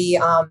choreographed by the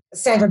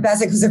Sandra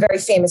Bezic, who's a very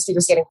famous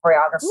figure skating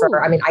choreographer. Ooh.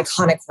 I mean,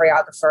 iconic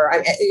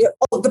choreographer.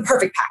 The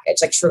perfect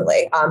package, like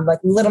truly. Like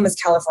Little Miss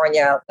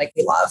California, like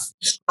we love.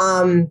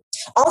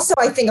 Also,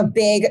 I think a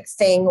big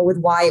thing with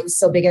why it was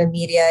so big in the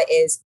media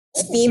is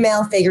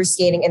female figure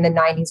skating in the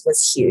 90s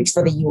was huge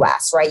for the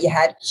US, right? You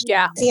had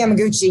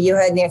Yamaguchi, you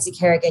had Nancy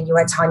Kerrigan, you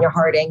had Tanya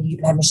Harding, you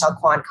even had Michelle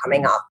Kwan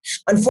coming up.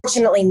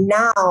 Unfortunately,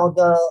 now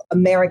the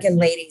American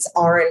ladies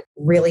aren't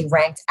really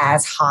ranked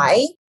as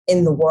high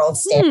in the world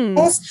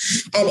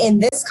standings. And in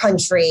this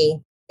country,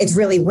 it's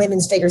really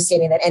women's figure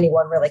skating that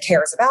anyone really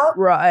cares about.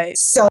 Right.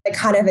 So it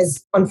kind of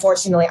is,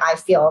 unfortunately, I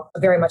feel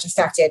very much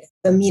affected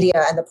the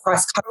media and the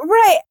press.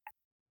 Right.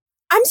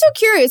 I'm so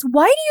curious,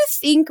 why do you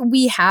think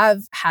we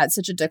have had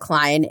such a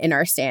decline in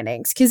our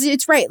standings? Because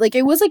it's right, like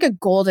it was like a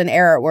golden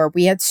era where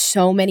we had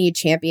so many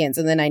champions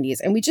in the 90s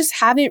and we just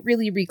haven't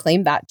really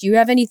reclaimed that. Do you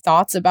have any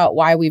thoughts about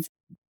why we've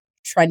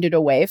trended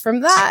away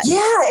from that? Yeah,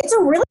 it's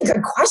a really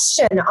good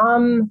question.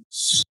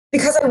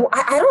 Because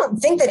I don't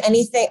think that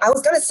anything, I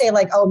was going to say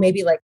like, oh,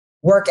 maybe like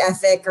work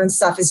ethic and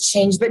stuff has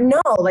changed, but no,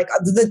 like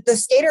the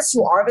skaters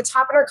who are the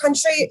top in our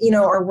country,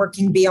 are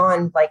working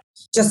beyond like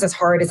just as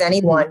hard as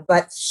anyone.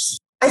 But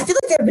I feel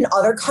like there have been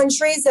other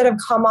countries that have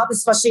come up,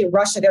 especially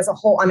Russia. There's a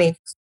whole,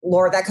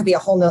 Laura, that could be a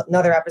whole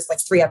another episode, like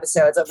 3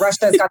 episodes.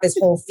 Russia's got this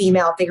whole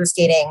female figure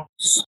skating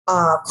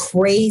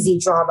crazy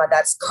drama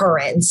that's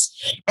current.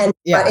 And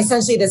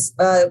essentially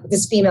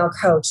this female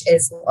coach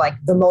is like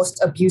the most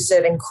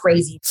abusive and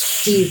crazy.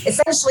 She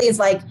essentially is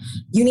like,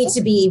 you need to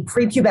be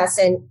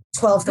prepubescent,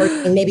 12,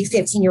 13, maybe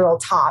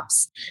 15-year-old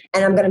tops.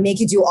 And I'm going to make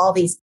you do all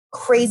these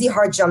crazy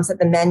hard jumps that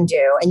the men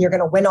do. And you're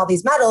going to win all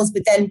these medals.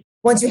 But then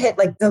once you hit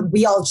like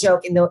we all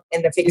joke in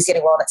the figure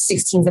skating world that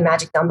 16 is the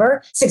magic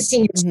number.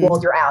 16 years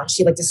old, you're out. And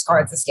she like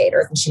discards the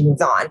skaters and she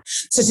moves on.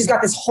 So she's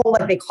got this whole,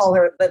 like they call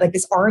her like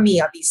this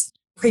army of these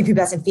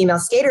prepubescent female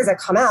skaters that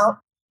come out.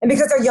 And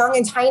because they're young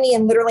and tiny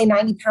and literally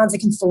 90 pounds, they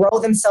can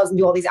throw themselves and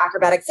do all these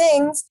acrobatic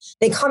things.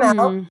 They come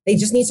out. They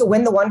just need to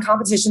win the one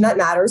competition that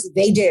matters.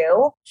 They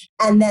do.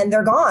 And then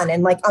they're gone.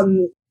 And like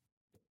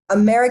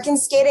American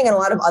skating and a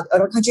lot of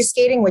other country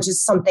skating, which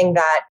is something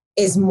that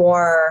is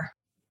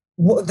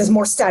there's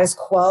more status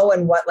quo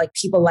and what like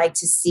people like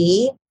to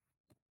see,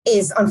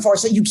 is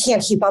unfortunately you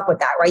can't keep up with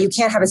that, right? You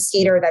can't have a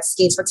skater that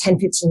skates for 10,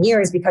 15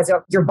 years because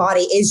your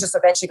body is just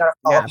eventually going to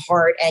fall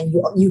apart and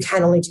you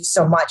can only do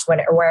so much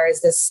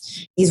whereas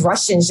these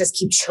Russians just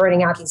keep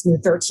churning out these new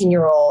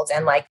 13-year-olds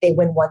and like they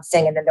win one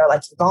thing and then they're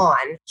like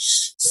gone.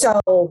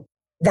 So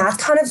that's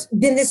kind of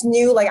been this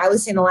new, like I would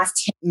say in the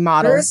last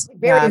 10 years,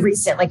 very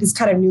recent, like this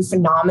kind of new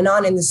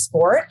phenomenon in the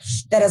sport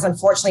that has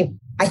unfortunately,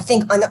 I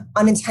think,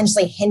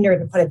 unintentionally hindered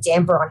and put a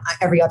damper on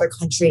every other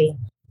country,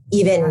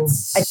 even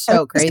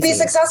so crazy to be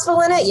successful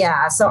in it.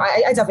 Yeah. So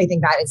I definitely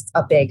think that is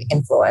a big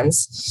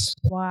influence.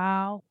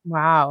 Wow.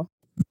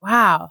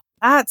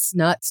 That's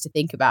nuts to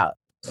think about.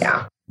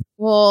 Yeah.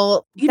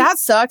 Well, that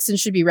sucks and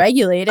should be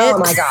regulated. Oh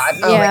my God.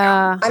 Oh my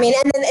God. I mean,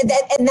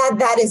 and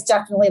that is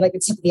definitely like the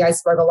tip of the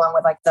iceberg, along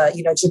with like the,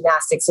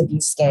 gymnastics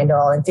abuse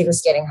scandal, and figure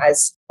skating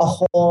has a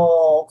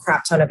whole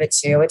crap ton of it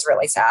too. It's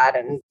really sad.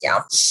 And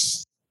yeah.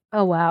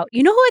 Oh, wow.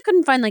 You know who I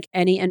couldn't find like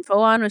any info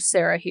on was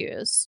Sarah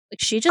Hughes. Like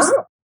she just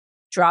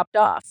dropped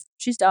off.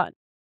 She's done.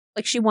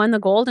 Like she won the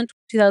gold in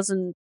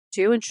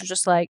 2002 and she's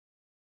just like,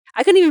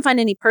 I couldn't even find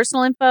any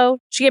personal info.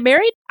 She get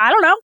married? I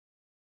don't know.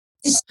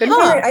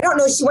 I don't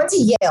know. She went to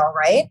Yale,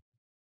 right?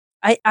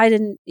 I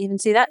didn't even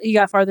see that. You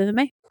got farther than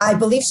me. I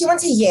believe she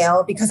went to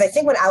Yale because I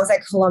think when I was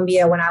at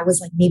Columbia, when I was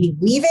like maybe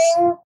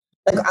leaving,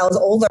 like I was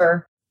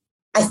older,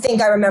 I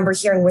think I remember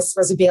hearing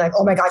whispers of being like,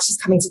 oh my God, she's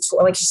coming to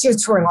tour. Like she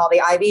was touring all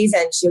the Ivies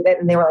and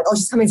they were like, oh,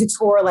 she's coming to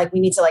tour. Like we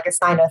need to like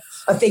assign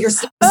a figure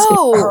skater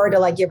for her to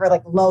like give her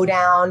like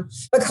lowdown.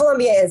 But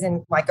Columbia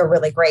isn't like a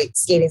really great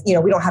skating. You know,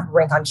 we don't have a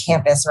rink on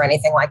campus or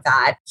anything like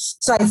that.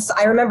 So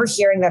I remember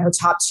hearing that her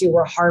top two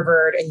were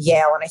Harvard and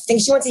Yale. And I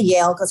think she went to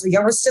Yale because her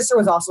younger sister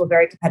was also a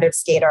very competitive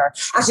skater.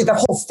 Actually, their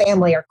whole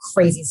family are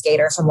crazy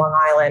skaters from Long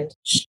Island.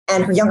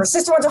 And her younger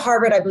sister went to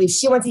Harvard. I believe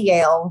she went to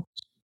Yale.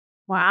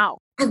 Wow.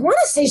 I want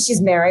to say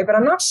she's married, but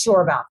I'm not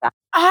sure about that.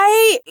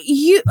 I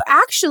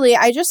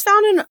just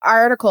found an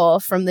article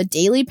from the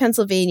Daily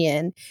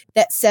Pennsylvanian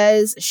that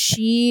says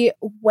she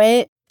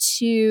went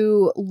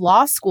to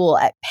law school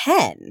at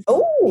Penn.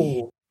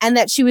 Oh. And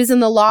that she was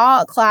in the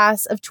law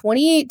class of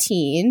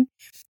 2018.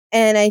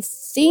 And I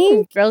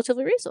think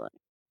relatively recently.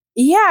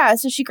 Yeah.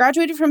 So she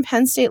graduated from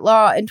Penn State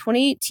Law in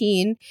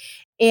 2018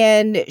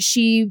 and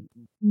she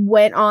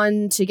went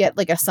on to get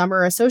like a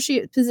summer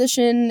associate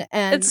position.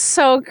 And it's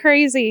so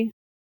crazy.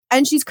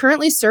 And she's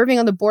currently serving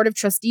on the board of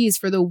trustees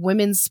for the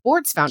Women's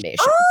Sports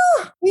Foundation.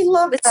 Oh, we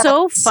love It's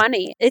so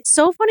funny. It's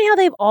so funny how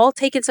they've all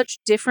taken such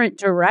different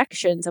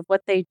directions of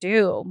what they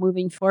do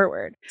moving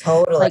forward.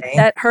 Totally. Like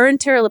that, her and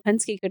Tara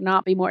Lipinski could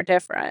not be more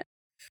different.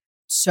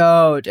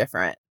 So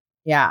different.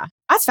 Yeah.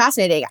 That's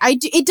fascinating.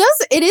 It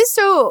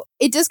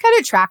does kind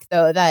of track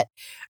though that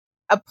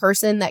a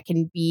person that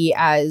can be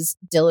as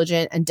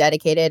diligent and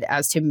dedicated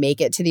as to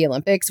make it to the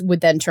Olympics would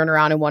then turn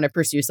around and want to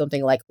pursue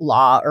something like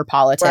law or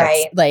politics.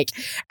 Right. Like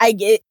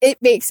it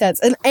makes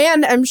sense.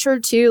 And I'm sure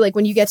too, like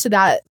when you get to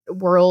that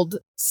world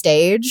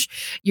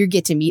stage, you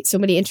get to meet so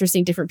many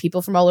interesting different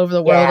people from all over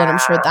the world. And I'm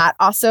sure that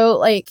also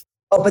like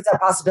opens up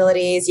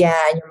possibilities. Yeah.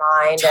 In your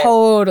mind.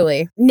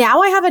 Totally.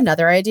 Now I have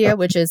another idea,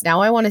 which is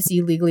now I want to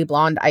see Legally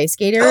Blonde ice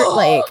skater.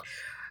 Like,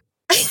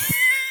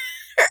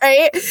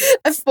 right?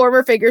 A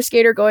former figure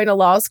skater going to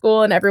law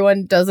school and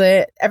everyone's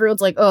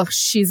like, oh,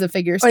 she's a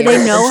figure skater. Or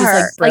they know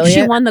her. Like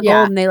she won the gold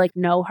Yeah. and they like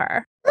know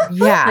her.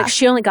 Yeah. Like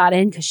she only got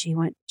in because she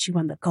won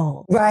the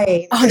gold.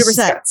 Right.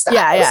 100%.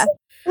 Yeah.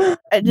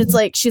 And it's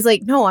like, she's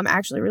like, no, I'm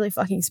actually really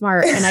fucking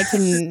smart and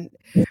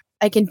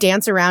I can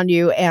dance around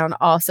you and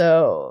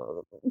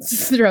also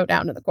throw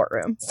down in the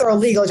courtroom. Throw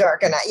legal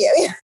jargon at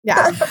you.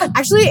 Yeah.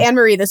 Actually,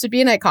 Anne-Marie, this would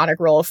be an iconic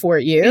role for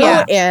you.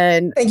 Yeah.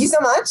 And thank you so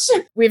much.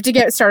 We have to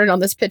get started on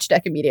this pitch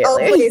deck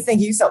immediately. Oh, please.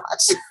 Thank you so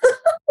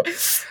much.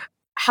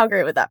 How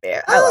great would that be?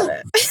 I love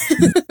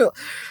it.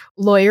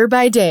 Lawyer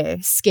by day,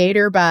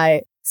 skater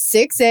by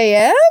 6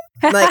 a.m.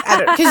 Like, I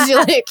don't, because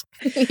you're like,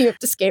 you have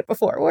to skate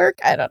before work.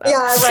 I don't know.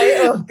 Yeah, right.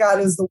 Oh God,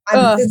 it's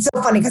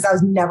so funny because I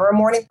was never a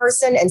morning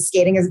person, and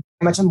skating is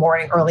very much a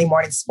early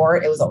morning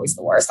sport. It was always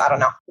the worst. I don't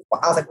know.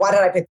 I was like, why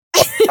did I pick?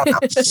 I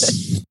don't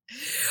know.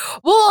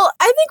 Well,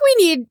 I think we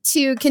need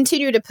to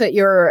continue to put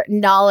your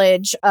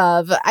knowledge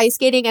of ice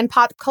skating and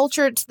pop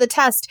culture to the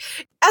test.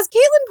 As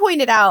Caitlin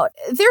pointed out,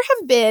 there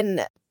have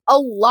been a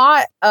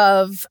lot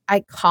of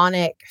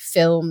iconic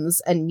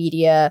films and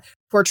media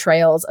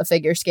portrayals of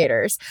figure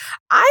skaters.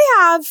 I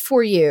have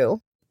for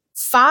you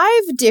 5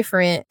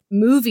 different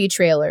movie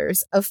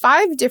trailers of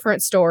 5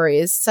 different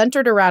stories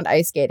centered around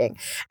ice skating.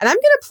 And I'm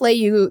going to play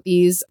you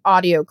these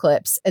audio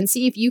clips and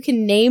see if you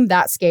can name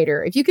that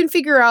skater. If you can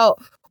figure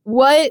out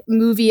what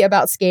movie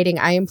about skating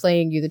I am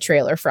playing you the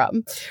trailer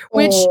from,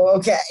 which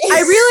okay.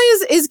 I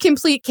realize is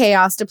complete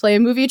chaos to play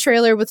a movie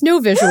trailer with no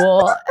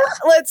visual.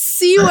 Let's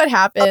see what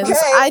happens. Okay.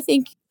 I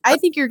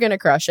think you're going to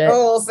crush it.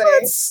 Oh, we'll see.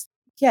 Let's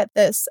get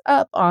this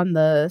up on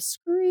the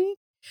screen.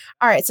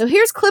 All right, so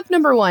here's clip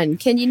number 1.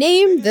 Can you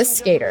name this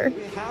skater?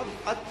 We have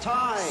a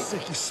tie.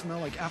 Sick, you smell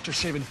like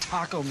after-shaving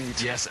taco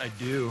meat. Yes, I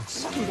do.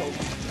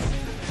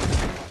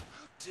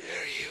 Dare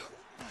you?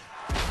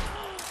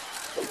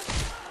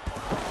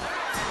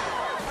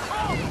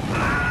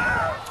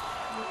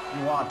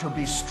 You are to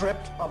be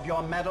stripped of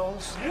your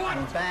medals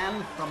and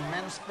banned from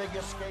men's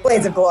figure skating.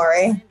 Blades of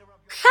Glory.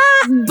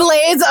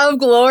 Blades of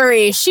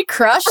Glory. She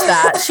crushed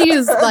that. She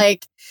was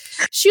like,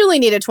 she only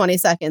needed 20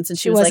 seconds and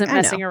she was wasn't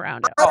like, messing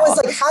around at I all. was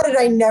like, how did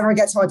I never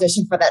get to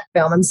audition for that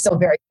film? I'm still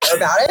very clear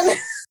about it.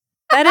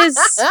 That is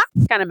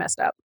kind of messed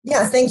up.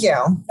 Yeah, thank you.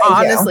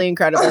 Honestly,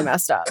 incredibly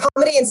messed up.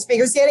 Comedy and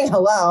figure skating,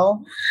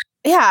 hello.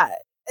 Yeah,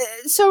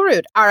 so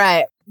rude. All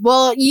right.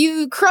 Well,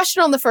 you crushed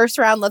it on the first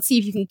round. Let's see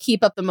if you can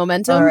keep up the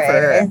momentum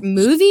for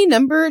movie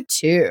number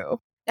 2.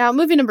 Now,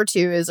 movie number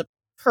 2 is a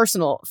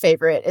personal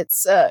favorite.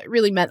 It's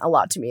really meant a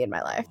lot to me in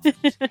my life. I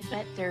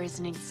bet there is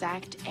an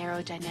exact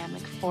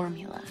aerodynamic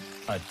formula.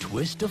 A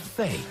twist of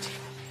fate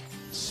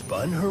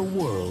spun her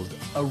world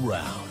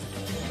around.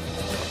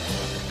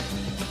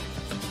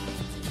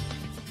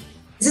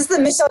 Is this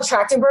the Michelle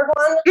Trachtenberg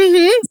one?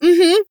 Mm-hmm.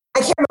 Mm-hmm. I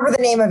can't remember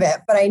the name of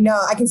it, but I know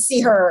I can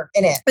see her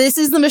in it. This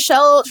is the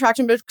Michelle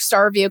Trachtenberg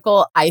star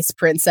vehicle Ice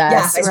Princess,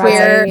 Yes,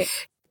 where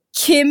right.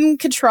 Kim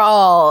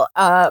Cattrall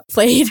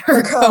played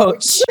her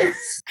coach.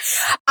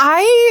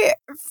 I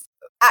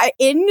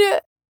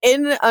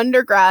in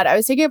undergrad, I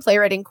was taking a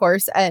playwriting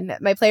course, and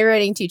my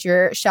playwriting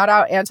teacher, shout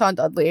out Anton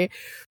Dudley,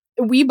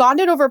 we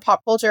bonded over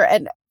pop culture,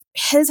 and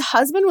his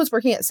husband was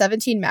working at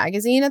 17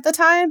 magazine at the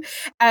time,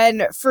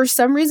 and for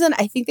some reason,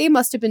 I think they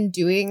must have been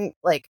doing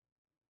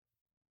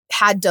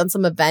had done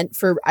some event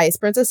for Ice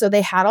Princess, so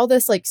they had all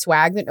this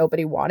swag that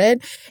nobody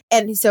wanted,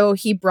 and so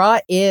he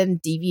brought in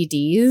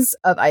DVDs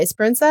of Ice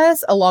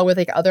Princess along with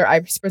other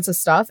Ice Princess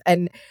stuff,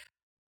 and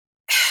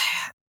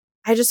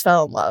I just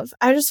fell in love.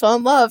 I've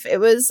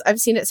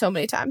seen it so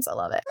many times. I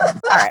love it. All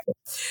right.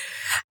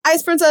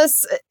 Ice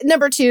Princess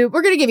number 2.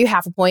 We're going to give you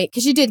half a point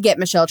because you did get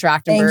Michelle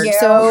Trachtenberg. Thank you.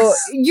 So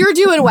you're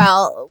doing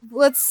well.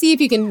 Let's see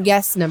if you can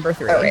guess number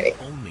 3.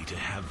 Only to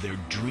have their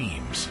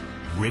dreams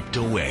ripped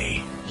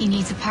away. He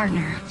needs a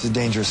partner. He's a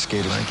dangerous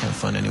skater. I can't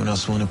find anyone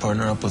else willing to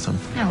partner up with him.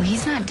 No,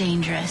 he's not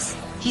dangerous.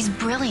 He's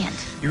brilliant.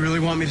 You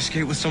really want me to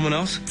skate with someone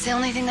else? It's the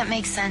only thing that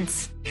makes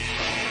sense.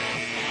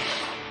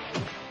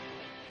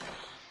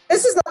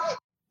 This is not.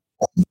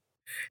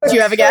 Do you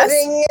have a guess?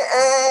 Cutting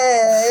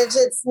edge.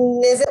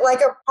 Is it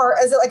like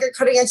a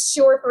cutting edge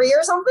 2 or 3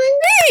 or something?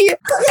 Hey!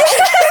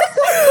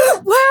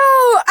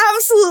 Wow,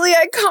 absolutely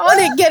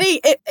iconic. Getting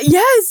it.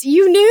 Yes,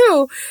 you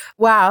knew.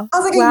 Wow. I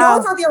was like, I know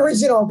it's not the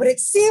original, but it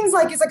seems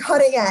like it's a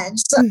cutting edge.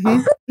 So.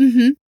 Mm-hmm.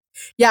 Mm-hmm.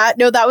 Yeah,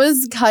 no, that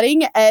was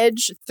Cutting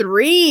Edge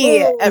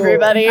 3, Ooh.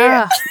 everybody.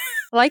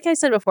 Like I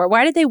said before,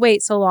 why did they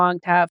wait so long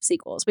to have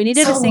sequels? We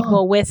needed a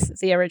sequel with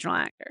the original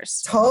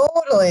actors.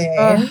 Totally.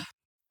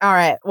 All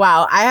right.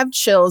 Wow. I have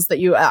chills that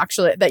you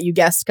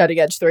guessed Cutting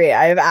Edge 3.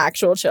 I have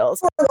actual chills.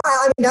 For a while,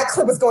 I mean, that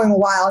clip was going a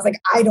while. I was like,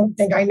 I don't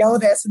think I know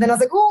this. And then I was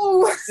like,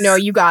 oh. No,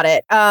 you got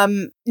it.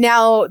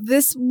 Now,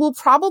 this will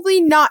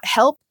probably not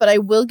help, but I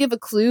will give a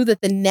clue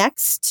that the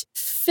next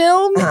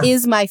film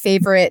is my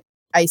favorite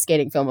ice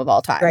skating film of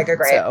all time. Great.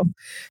 So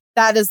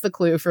that is the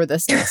clue for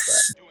this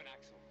next clip.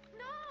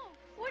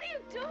 What are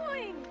you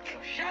doing?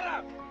 Shut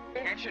up!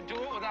 Can't you do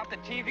it without the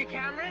TV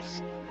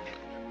cameras?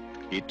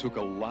 It took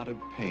a lot of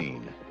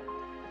pain.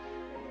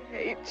 I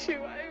hate you.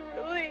 I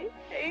really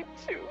hate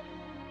you.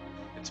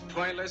 It's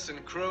pointless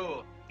and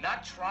cruel.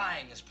 Not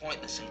trying is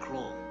pointless and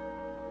cruel.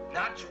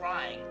 Not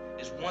trying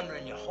is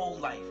wondering your whole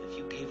life if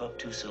you gave up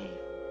too soon.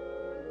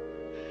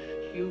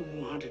 You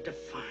wanted to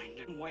find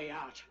a way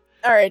out.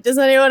 All right. Does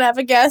anyone have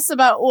a guess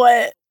about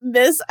what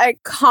this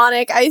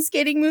iconic ice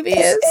skating movie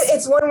is?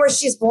 It's one where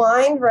she's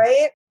blind,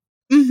 right?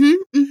 Mm-hmm.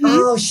 Mm-hmm.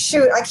 Oh,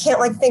 shoot. I can't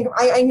think.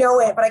 I know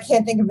it, but I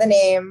can't think of the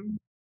name.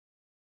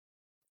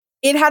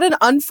 It had an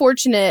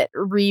unfortunate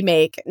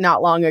remake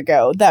not long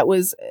ago that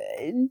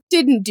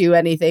didn't do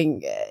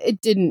anything.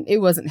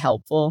 It wasn't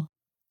helpful.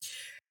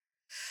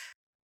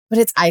 But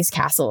it's Ice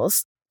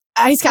Castles.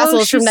 Ice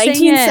Castles from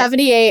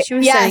 1978. She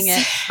was saying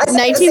it.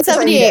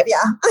 1978.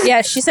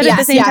 Yeah, she said it at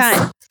the same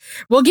time.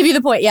 We'll give you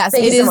the point. Yes,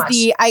 Thank it you is so much.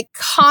 the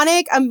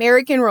iconic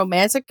American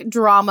romantic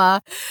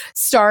drama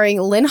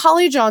starring Lynn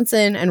Holly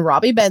Johnson and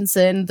Robbie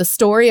Benson, the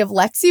story of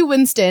Lexi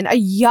Winston, a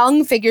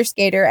young figure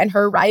skater, and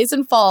her rise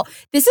and fall.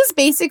 This is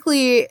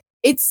basically,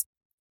 it's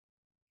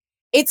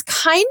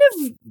kind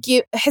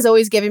of has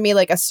always given me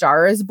A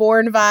Star is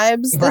Born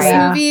vibes, this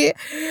movie,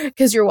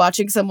 because you're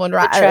watching someone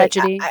rise.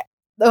 Tragedy.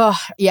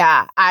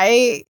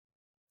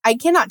 I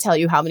cannot tell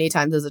you how many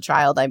times as a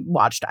child I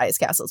watched Ice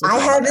Castles. I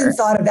haven't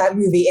thought of that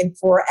movie in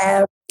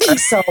forever.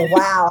 So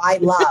wow, I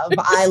love.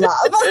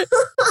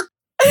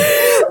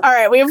 All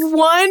right, we have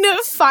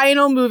one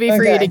final movie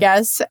for you to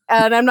guess,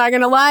 and I'm not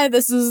gonna lie,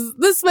 this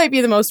might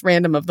be the most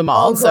random of them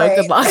all. So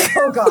good luck.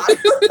 Oh God.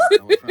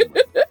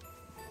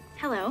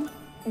 Hello.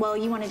 Well,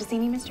 you wanted to see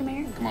me, Mr.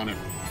 Mayor? Come on in.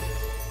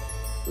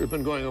 We've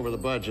been going over the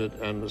budget,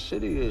 and the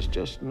city is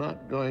just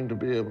not going to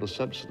be able to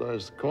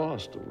subsidize the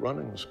cost of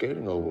running the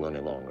skating oval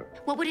any longer.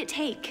 What would it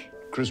take?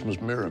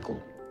 Christmas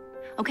miracle.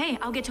 Okay,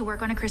 I'll get to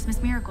work on a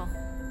Christmas miracle.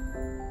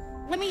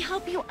 Let me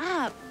help you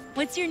up.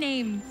 What's your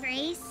name?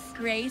 Grace.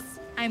 Grace.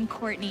 I'm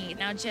Courtney.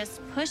 Now just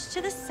push to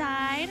the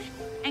side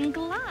and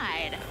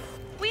glide.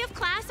 We have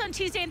class on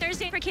Tuesday and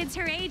Thursday for kids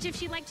her age if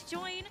she'd like to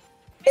join.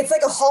 It's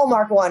like a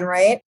Hallmark one,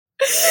 right?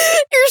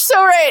 You're so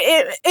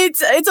right.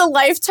 It's a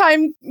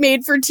Lifetime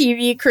made for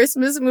TV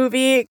Christmas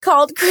movie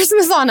called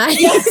Christmas on Ice.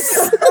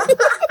 Yes.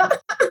 I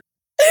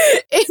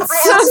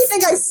actually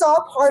think I saw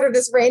part of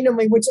this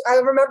randomly, which I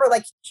remember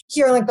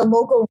hearing the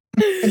local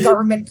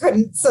government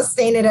couldn't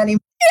sustain it anymore.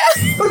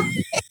 Yeah.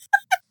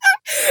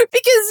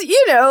 Because,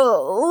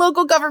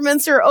 local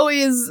governments are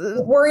always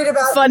worried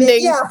about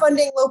funding.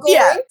 Funding local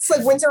rates,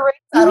 winter rates.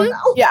 I don't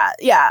know.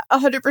 Yeah,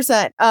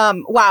 100%.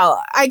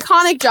 Wow,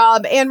 iconic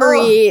job, Anne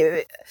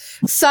Marie.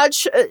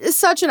 Such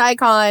an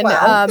icon.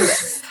 Wow.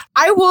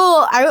 I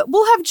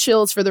will have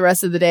chills for the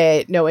rest of the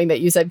day knowing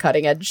that you said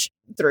Cutting Edge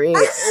 3.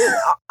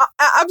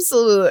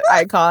 Absolute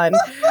icon.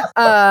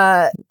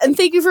 And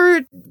thank you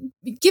for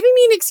giving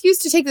me an excuse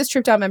to take this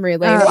trip down memory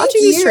lane.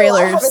 Watching these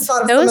trailers. I haven't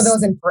thought of some of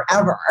those in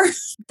forever.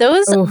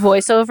 Those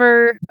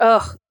voiceover,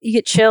 you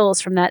get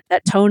chills from that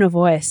tone of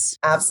voice.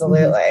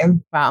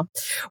 Absolutely. Wow.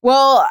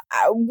 Well,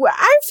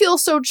 I feel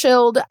so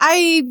chilled.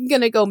 I'm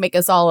going to go make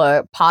us all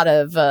a pot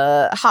of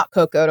hot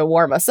cocoa to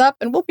warm us up,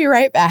 and we'll be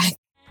right back.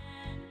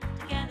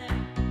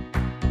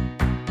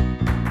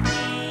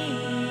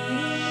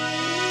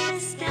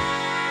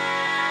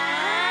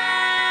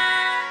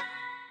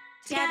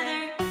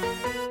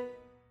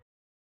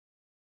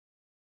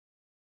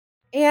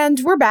 And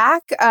we're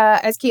back.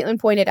 As Caitlin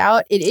pointed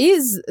out, it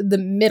is the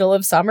middle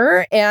of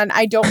summer and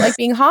I don't like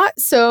being hot.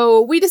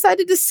 So we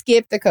decided to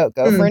skip the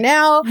cocoa for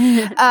now. But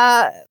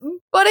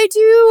I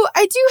do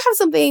have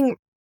something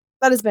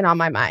that has been on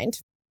my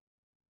mind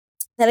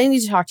that I need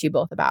to talk to you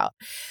both about.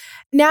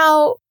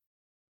 Now,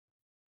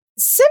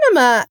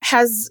 cinema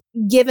has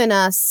given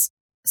us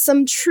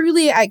some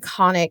truly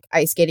iconic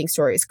ice skating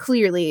stories.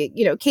 Clearly,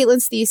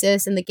 Caitlin's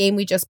thesis and the game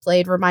we just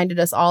played reminded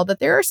us all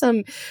that there are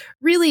some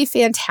really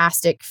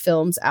fantastic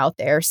films out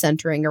there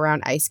centering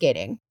around ice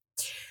skating.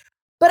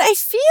 But I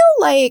feel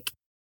like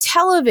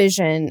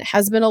television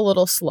has been a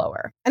little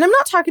slower. And I'm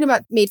not talking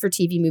about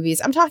made-for-TV movies.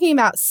 I'm talking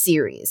about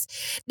series.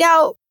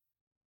 Now,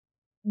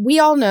 we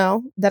all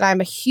know that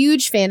I'm a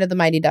huge fan of the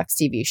Mighty Ducks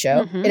TV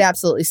show. Mm-hmm. It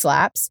absolutely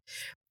slaps.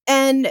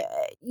 And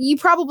you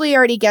probably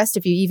already guessed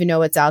if you even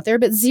know it's out there,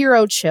 but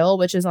Zero Chill,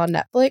 which is on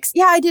Netflix.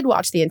 Yeah, I did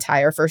watch the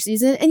entire first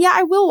season. And yeah,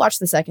 I will watch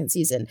the second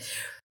season.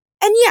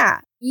 And yeah,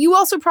 you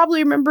also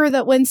probably remember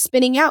that when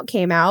Spinning Out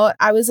came out,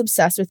 I was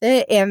obsessed with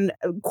it and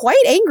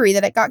quite angry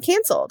that it got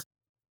canceled.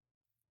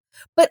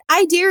 But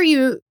I dare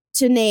you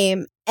to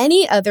name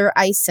any other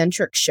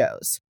ice-centric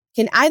shows.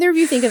 Can either of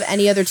you think of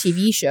any other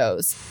TV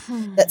shows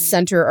that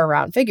center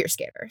around figure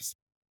skaters?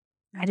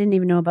 I didn't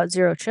even know about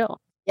Zero Chill.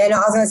 Yeah, no, I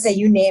was going to say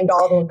you named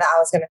all of them that I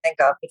was going to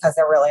think of because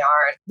there really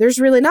aren't. There's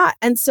really not.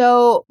 And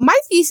so my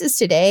thesis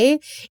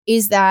today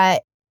is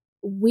that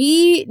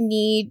we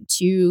need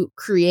to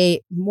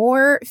create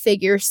more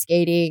figure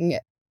skating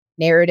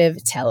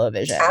narrative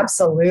television.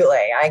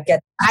 Absolutely. I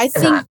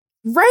think,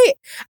 right.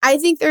 I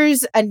think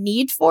there's a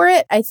need for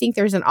it. I think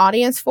there's an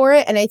audience for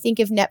it. And I think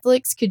if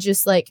Netflix could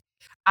just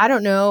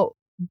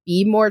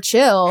be more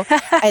chill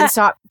and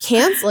stop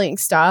canceling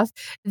stuff,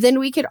 then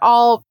we could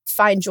all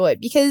find joy.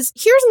 Because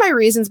here's my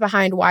reasons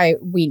behind why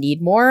we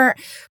need more.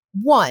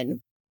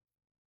 One,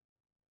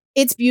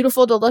 it's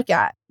beautiful to look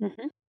at,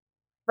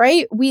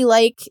 right? We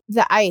like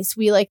the ice.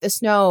 We like the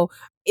snow.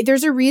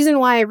 There's a reason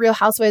why Real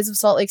Housewives of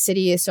Salt Lake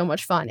City is so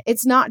much fun.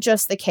 It's not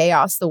just the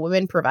chaos the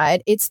women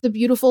provide. It's the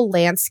beautiful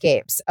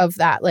landscapes of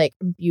that,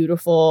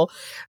 beautiful,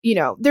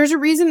 there's a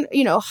reason,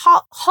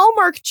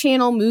 Hallmark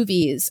Channel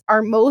movies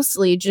are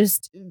mostly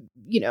just,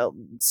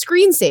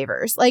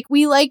 screensavers.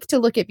 We like to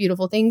look at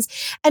beautiful things,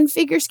 and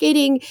figure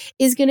skating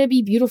is going to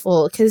be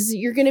beautiful because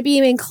you're going to be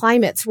in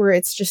climates where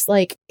it's just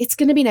it's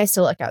going to be nice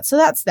to look at. So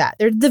that's that.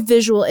 They're the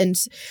visual and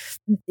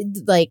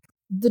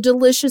the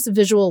delicious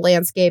visual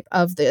landscape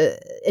of the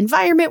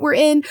environment we're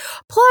in.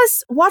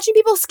 Plus, watching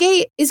people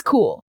skate is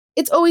cool.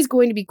 It's always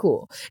going to be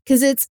cool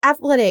because it's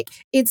athletic,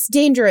 it's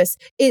dangerous,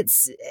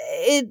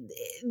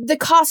 the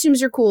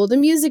costumes are cool, the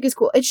music is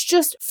cool. It's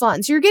just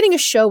fun. So you're getting a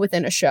show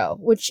within a show,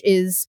 which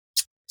is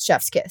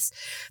chef's kiss.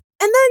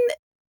 And then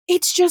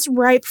it's just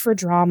ripe for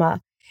drama.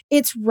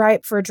 It's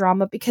ripe for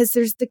drama because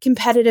there's the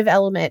competitive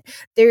element.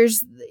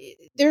 There's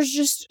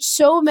just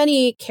so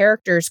many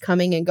characters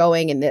coming and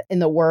going in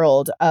the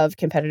world of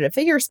competitive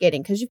figure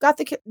skating because you've got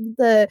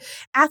the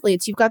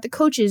athletes, you've got the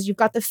coaches, you've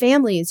got the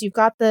families, you've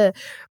got the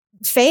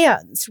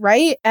fans,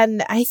 right?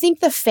 And I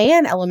think the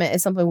fan element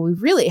is something we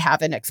really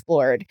haven't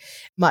explored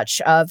much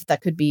of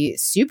that could be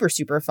super,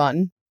 super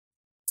fun.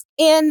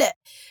 And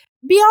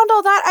beyond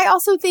all that, I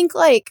also think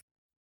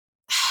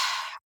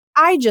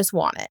I just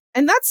want it.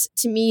 And that's,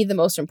 to me, the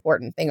most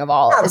important thing of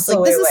all.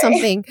 Absolutely. This is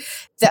something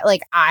that,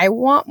 I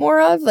want more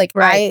of.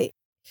 Right.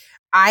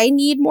 I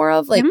need more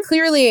of.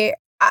 Clearly,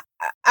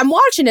 I'm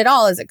watching it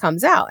all as it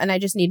comes out, and I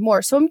just need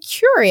more. So I'm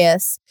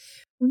curious,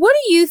 what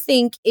do you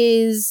think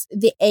is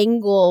the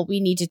angle we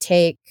need to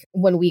take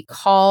when we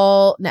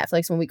call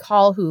Netflix, when we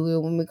call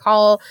Hulu, when we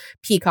call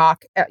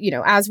Peacock,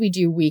 as we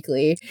do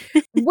weekly?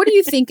 What do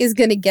you think is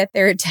going to get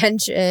their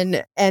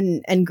attention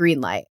and green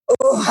light?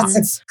 Oh,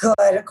 that's a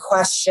good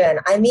question.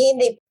 I mean,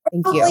 they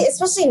probably,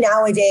 especially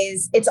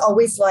nowadays, it's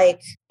always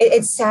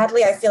it's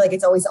sadly, I feel like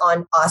it's always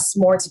on us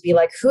more to be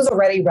who's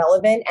already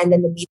relevant, and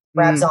then the media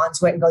grabs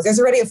onto it and goes, there's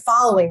already a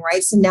following,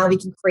 right? So now we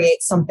can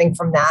create something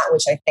from that,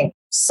 which I think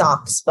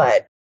sucks,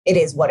 but it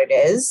is what it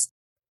is.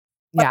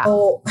 Yeah.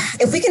 So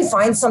if we can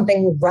find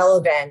something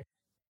relevant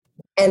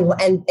and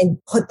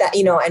put that,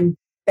 and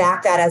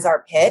back that as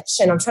our pitch,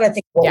 and I'm trying to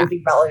think what would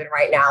be relevant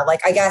right now.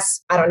 I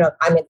guess, I don't know.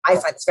 I mean, I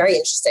find this very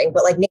interesting,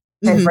 but Nick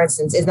Penn, for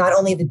instance, is not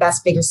only the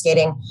best figure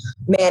skating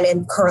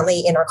man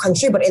currently in our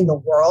country, but in the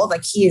world.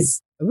 He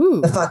is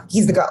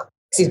he's the GOAT.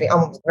 Excuse me.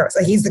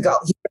 He's the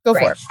GOAT. Go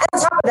for it. And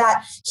on top of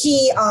that,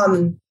 he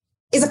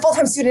is a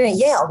full-time student at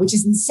Yale, which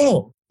is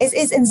insane. It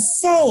is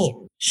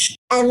insane.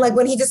 And like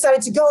when he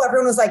decided to go,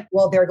 everyone was like,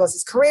 well, there goes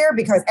his career,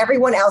 because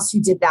everyone else who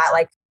did that,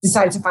 like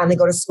decided to finally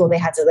go to school. They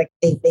had to like,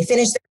 they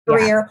finished their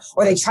career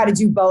or they try to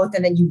do both.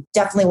 And then you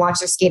definitely watch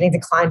their skating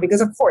decline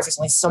because of course there's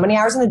only so many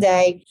hours in the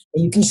day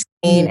that you can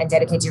train and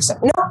dedicate to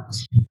yourself. No,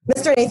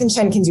 Mr. Nathan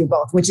Chen can do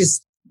both, which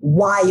is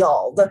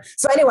wild.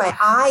 So anyway,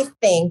 I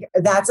think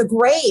that's a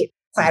great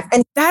plan.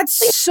 And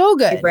that's so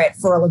good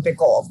for Olympic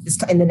gold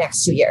in the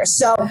next 2 years.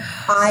 So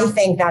I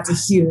think that's a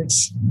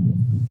huge,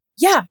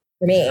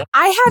 for me.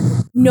 I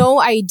had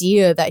no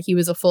idea that he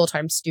was a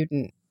full-time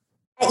student.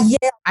 At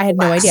Yale. I had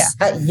no idea.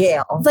 At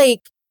Yale.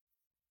 Like,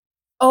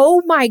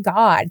 oh my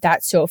God,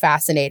 that's so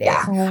fascinating.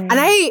 Yeah.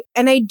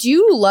 And I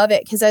do love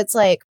it because it's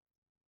like,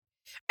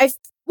 there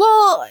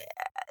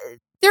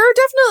are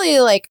definitely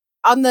like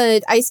on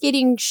the ice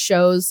skating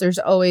shows, there's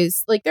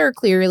always like, there are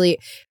clearly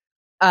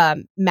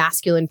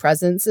masculine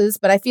presences,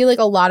 but I feel like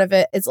a lot of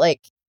it is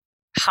like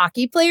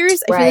hockey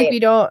players. I feel like we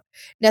don't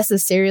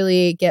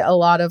necessarily get a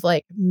lot of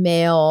like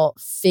male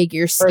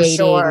figure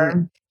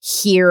skating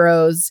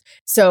heroes.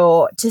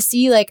 So to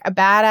see like a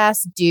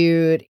badass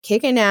dude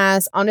kicking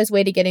ass on his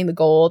way to getting the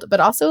gold, but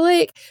also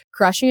like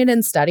crushing it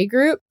in study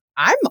group,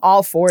 I'm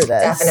all for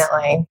this.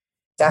 Definitely.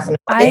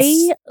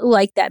 I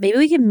like that. Maybe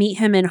we can meet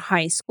him in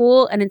high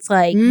school and it's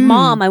like,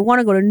 Mom, I want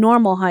to go to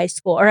normal high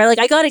school. Or like,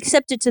 I got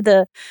accepted to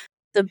the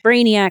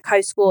Brainiac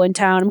high school in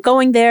town. I'm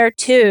going there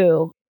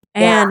too.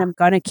 And I'm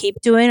going to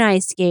keep doing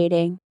ice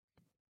skating.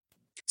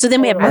 So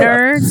then we have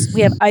nerds,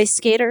 we have ice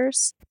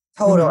skaters.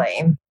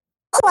 Totally.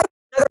 Oh,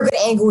 another good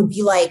angle would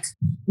be like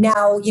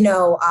now,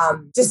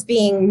 just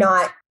being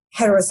not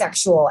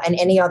heterosexual and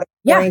any other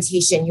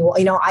orientation.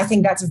 I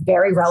think that's a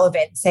very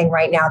relevant thing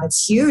right now.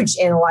 That's huge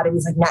in a lot of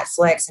these like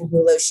Netflix and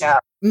Hulu shows.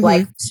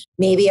 Like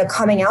maybe a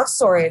coming out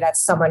story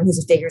that's someone who's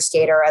a figure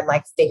skater and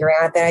like figuring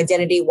out their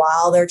identity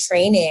while they're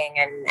training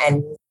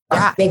and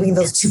making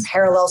those two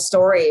parallel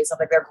stories of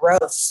like their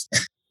growth.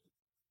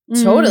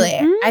 Totally.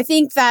 I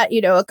think that,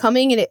 a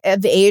coming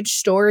of age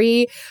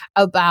story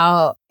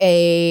about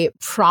a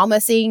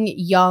promising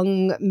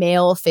young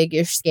male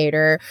figure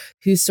skater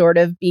who's sort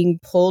of being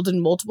pulled in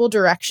multiple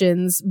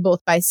directions, both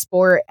by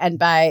sport and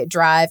by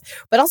drive,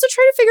 but also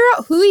trying to figure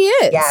out who he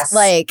is. Yes.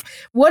 Like,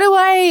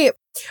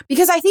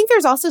 because I think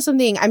there's also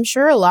something, I'm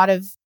sure a lot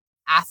of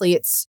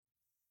athletes,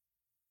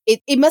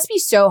 it must be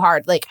so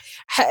hard. Like,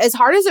 as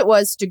hard as it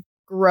was to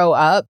grow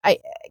up, I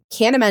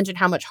can't imagine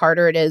how much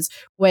harder it is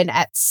when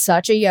at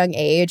such a young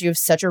age you have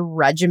such a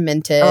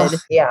regimented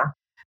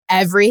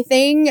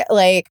everything.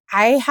 Like,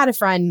 I had a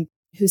friend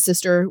whose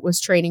sister was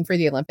training for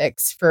the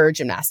Olympics for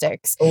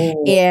gymnastics.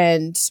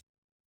 And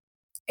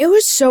it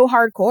was so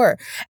hardcore.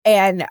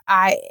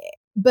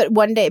 But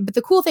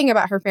the cool thing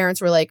about her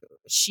parents were like,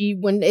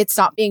 when it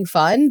stopped being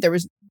fun, there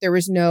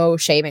was no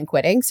shame in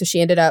quitting. So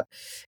she ended up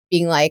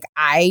being like,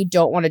 I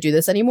don't want to do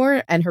this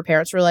anymore. And her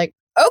parents were like,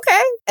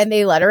 okay. And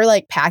they let her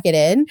like pack it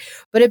in.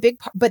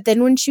 But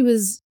then when she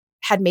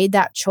had made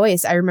that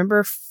choice, I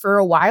remember for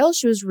a while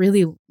she was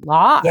really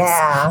lost.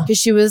 Yeah. Because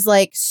she was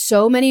like,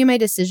 so many of my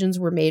decisions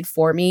were made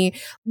for me.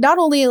 Not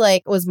only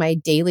like was my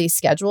daily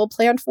schedule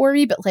planned for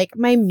me, but like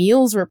my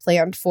meals were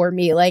planned for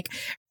me. Like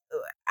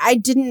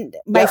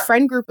my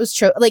friend group was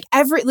she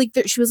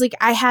was like,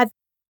 I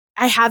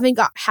haven't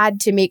had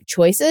to make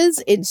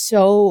choices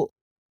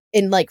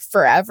in like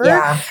forever.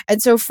 Yeah.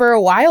 And so for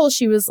a while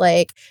she was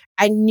like,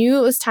 I knew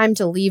it was time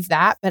to leave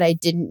that, but I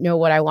didn't know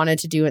what I wanted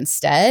to do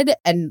instead,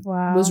 and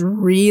was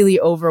really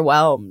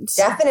overwhelmed.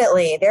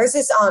 Definitely. There's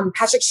this,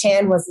 Patrick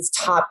Chan was this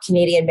top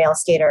Canadian male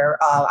skater,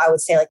 I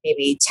would say like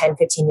maybe 10,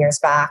 15 years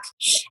back.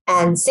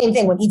 And same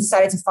thing, when he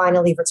decided to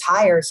finally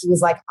retire, he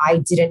was like, I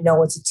didn't know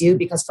what to do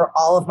because for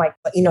all of my,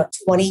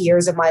 20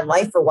 years of my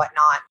life or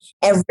whatnot,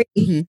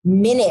 every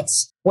minute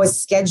was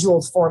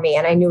scheduled for me.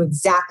 And I knew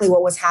exactly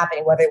what was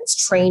happening, whether it was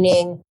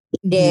training,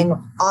 eating,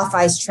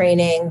 off-ice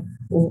training,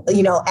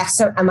 X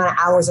amount of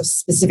hours of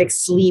specific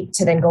sleep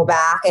to then go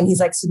back. And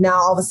he's like, so now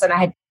all of a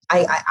sudden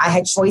I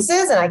had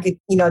choices and I could,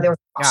 there were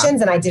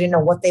options and I didn't know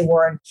what they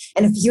were.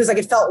 And he was like,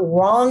 it felt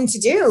wrong to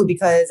do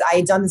because I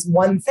had done this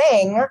one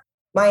thing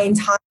my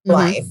entire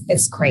life.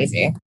 It's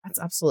crazy. That's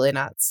absolutely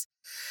nuts.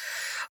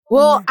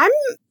 Well,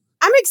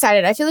 I'm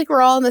excited. I feel like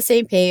we're all on the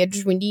same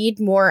page. We need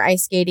more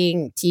ice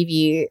skating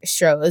TV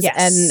shows. Yes.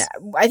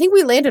 And I think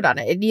we landed on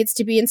it. It needs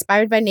to be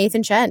inspired by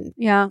Nathan Chen.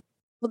 Yeah.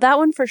 Well, that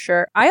one for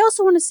sure. I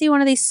also want to see one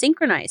of these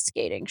synchronized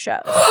skating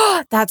shows.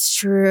 That's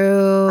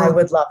true. I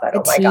would love that.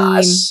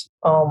 Gosh.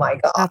 Oh my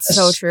gosh. That's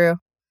so true.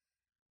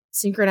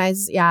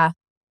 Synchronized. Yeah.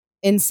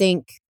 In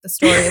sync. The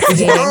story of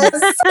skating.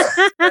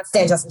 Not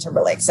Stan Justin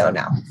Timberlake. So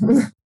no.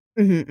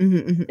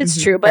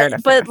 It's true.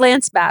 But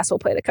Lance Bass will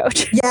play the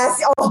coach.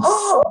 Yes.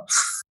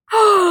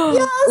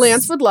 Yes.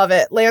 Lance would love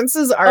it. Lance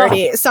is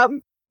already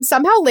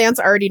somehow Lance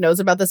already knows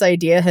about this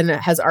idea and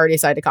has already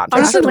signed a contract.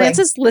 Honestly, Lance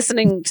is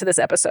listening to this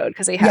episode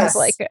because he has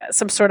like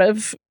some sort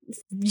of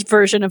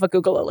version of a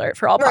Google alert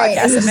for all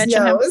podcasts that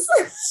mention him.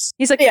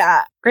 He's like,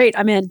 yeah, great,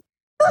 I'm in.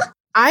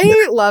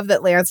 I love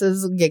that Lance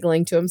is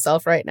giggling to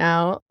himself right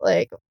now.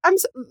 Like,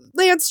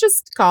 Lance,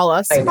 just call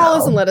us.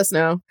 Call us and let us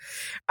know.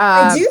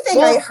 I do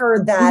think I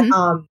heard that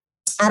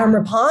Adam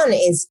Rippon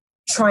is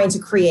trying to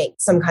create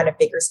some kind of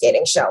figure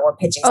skating show or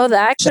pitching. Oh,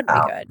 that could be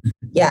good.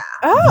 Yeah.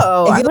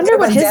 Oh, I wonder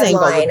what his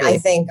angle would be. I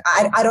think,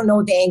 I don't know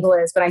what the angle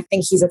is, but I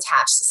think he's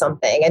attached to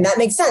something. And that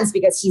makes sense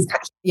because he's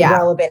kind of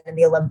relevant in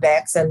the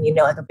Olympics and, you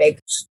know, like a big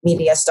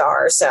media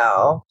star.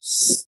 So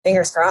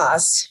fingers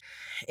crossed.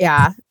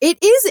 Yeah. It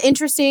is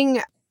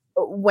interesting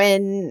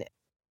when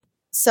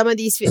some of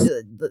these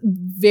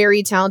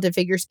very talented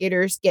figure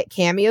skaters get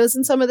cameos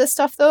in some of this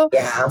stuff, though.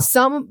 Yeah.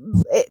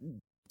 Sometimes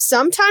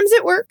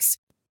it works.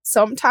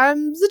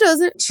 Sometimes it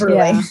doesn't. Truly.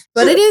 Yeah.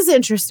 But it is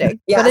interesting.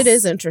 Yes. But it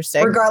is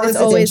interesting. Regardless, it's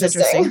always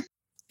interesting.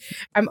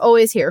 I'm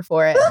always here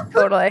for it.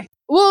 Totally.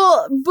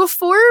 Well,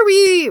 before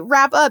we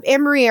wrap up,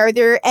 Anne-Marie, are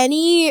there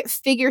any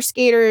figure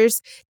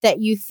skaters that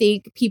you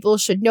think people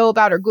should know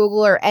about or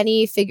Google, or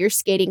any figure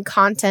skating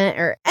content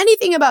or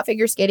anything about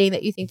figure skating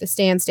that you think the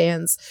stands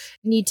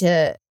need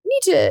to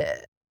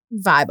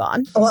vibe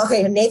on? Well,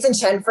 okay, Nathan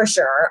Chen for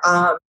sure.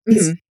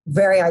 He's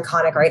very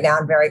iconic right now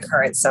and very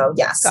current. So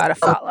yes, gotta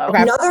follow.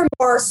 Another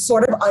more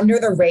sort of under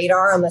the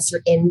radar, unless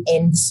you're in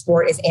the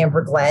sport, is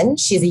Amber Glenn.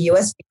 She's a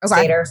U.S.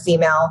 skater,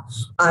 female.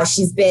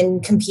 She's been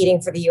competing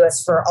for the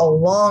U.S. for a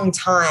long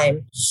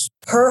time.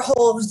 Her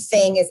whole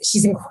thing is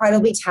she's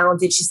incredibly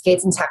talented. She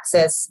skates in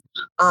Texas.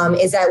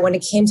 Is that when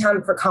it came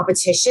time for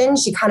competition,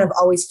 she kind of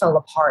always fell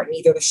apart in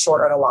either the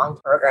short or the long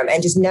program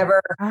and just never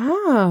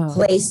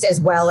placed as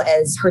well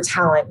as her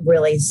talent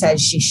really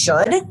says she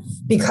should.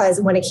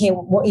 Because when it came,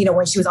 you know,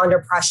 when she was under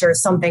pressure,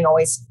 something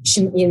always,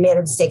 she made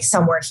a mistake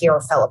somewhere here or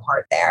fell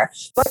apart there.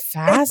 But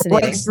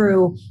fascinating.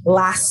 Breakthrough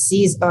last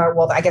season,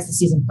 well, I guess the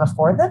season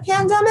before the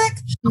pandemic,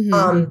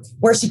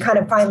 where she kind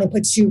of finally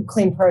put two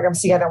clean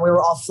programs together, and we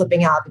were all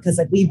flipping out because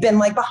like we've been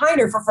like behind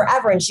her for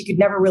forever, and she could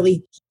never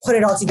really put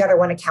it all together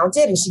when it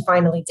counted, and she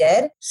finally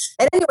did.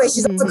 And anyway,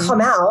 she's also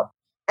come out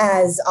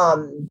as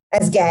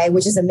gay,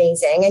 which is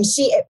amazing. And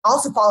she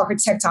also follow her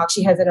TikTok.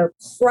 She has an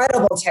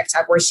incredible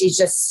TikTok where she's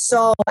just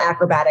so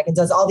acrobatic and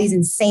does all these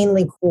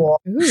insanely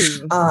cool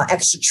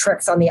extra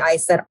tricks on the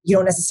ice that you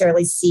don't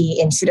necessarily see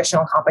in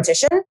traditional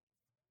competition.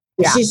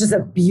 Yeah. She's just a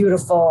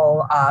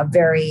beautiful,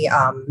 very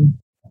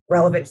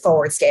relevant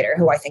forward skater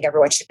who I think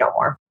everyone should know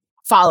more.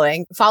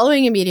 Following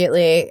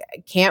immediately.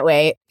 Can't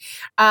wait.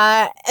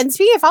 And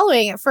speaking of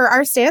following, for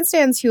our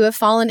stands who have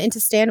fallen into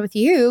stand with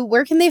you,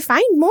 where can they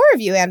find more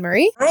of you,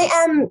 Anne-Marie? I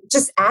am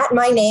just at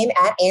my name,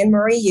 at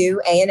Anne-Marie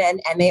Yu,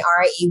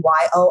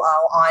 ANNMARIEYOO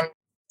on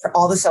for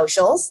all the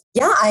socials.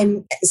 Yeah,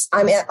 I'm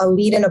a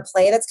lead in a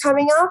play that's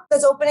coming up,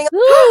 that's opening up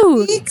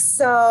this week.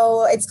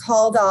 So it's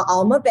called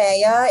Alma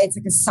Bea. It's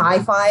like a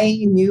sci-fi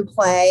new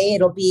play.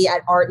 It'll be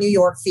at Art New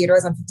York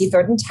Theaters on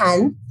 53rd and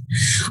 10th.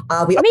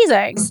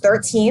 Amazing.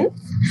 13th.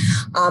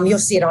 You'll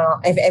see it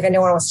on, if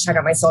anyone wants to check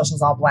out my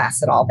socials, I'll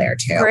blast it all there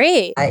too.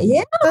 Great.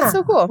 Yeah. That's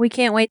so cool. We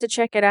can't wait to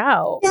check it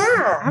out.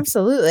 Yeah.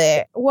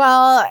 Absolutely.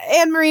 Well,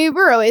 Anne-Marie,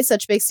 we're always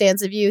such big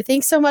fans of you.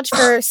 Thanks so much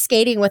for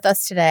skating with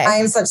us today. I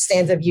am such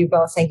fans of you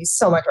both. Thank you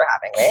so much for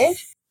having me.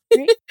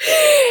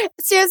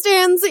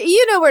 Stands,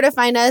 you know where to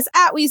find us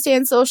at We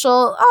Stand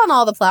Social on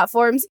all the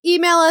platforms.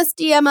 Email us,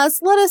 DM us,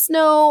 let us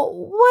know,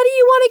 what do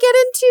you want to get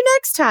into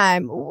next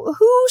time?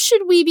 Who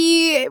should we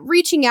be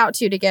reaching out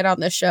to get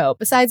on the show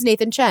besides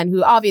Nathan Chen,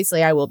 who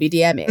obviously I will be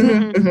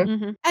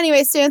DMing.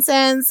 Anyway,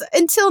 Stands,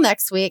 until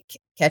next week,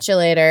 catch you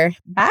later.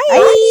 Bye.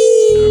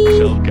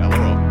 Michelle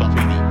Gellar, Buffy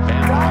the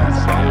Vampire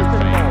Slayer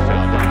fame.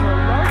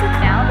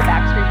 Now the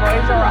Backstreet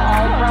Boys are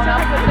all grown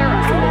up with their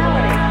own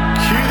reality.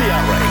 Cue the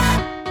outrage.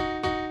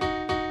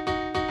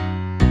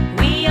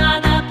 We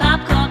are the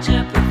pop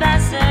culture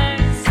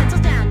professors.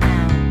 Settle down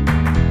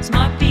now.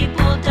 Smart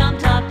people, dumb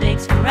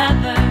topics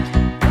forever.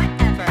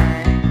 Whatever.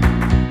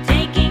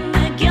 Taking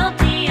the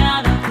guilty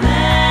out of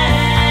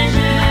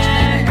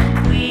pleasure.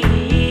 We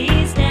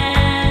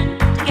stand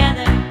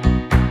together.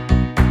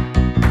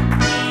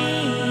 We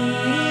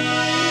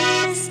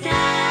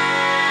stand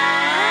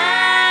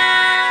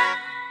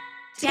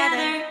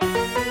together.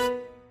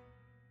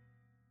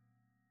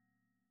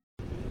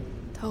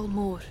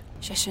 Talmor,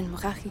 Sheshin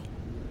Marachi.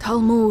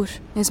 Talmor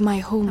is my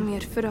home.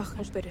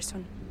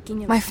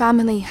 My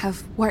family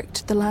have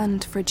worked the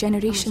land for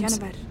generations.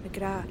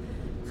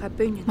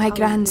 My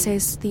gran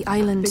says the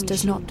island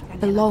does not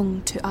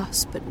belong to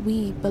us, but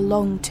we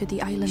belong to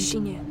the island.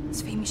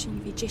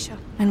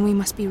 And we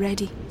must be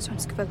ready,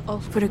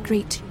 for a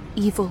great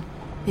evil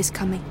is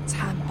coming,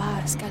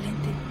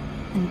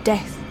 and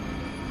death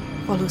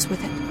follows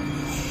with it.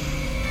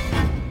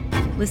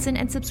 Listen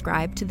and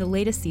subscribe to the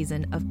latest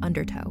season of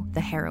Undertow,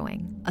 The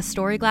Harrowing, a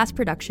Storyglass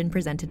production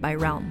presented by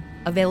Realm,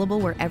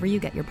 available wherever you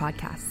get your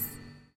podcasts.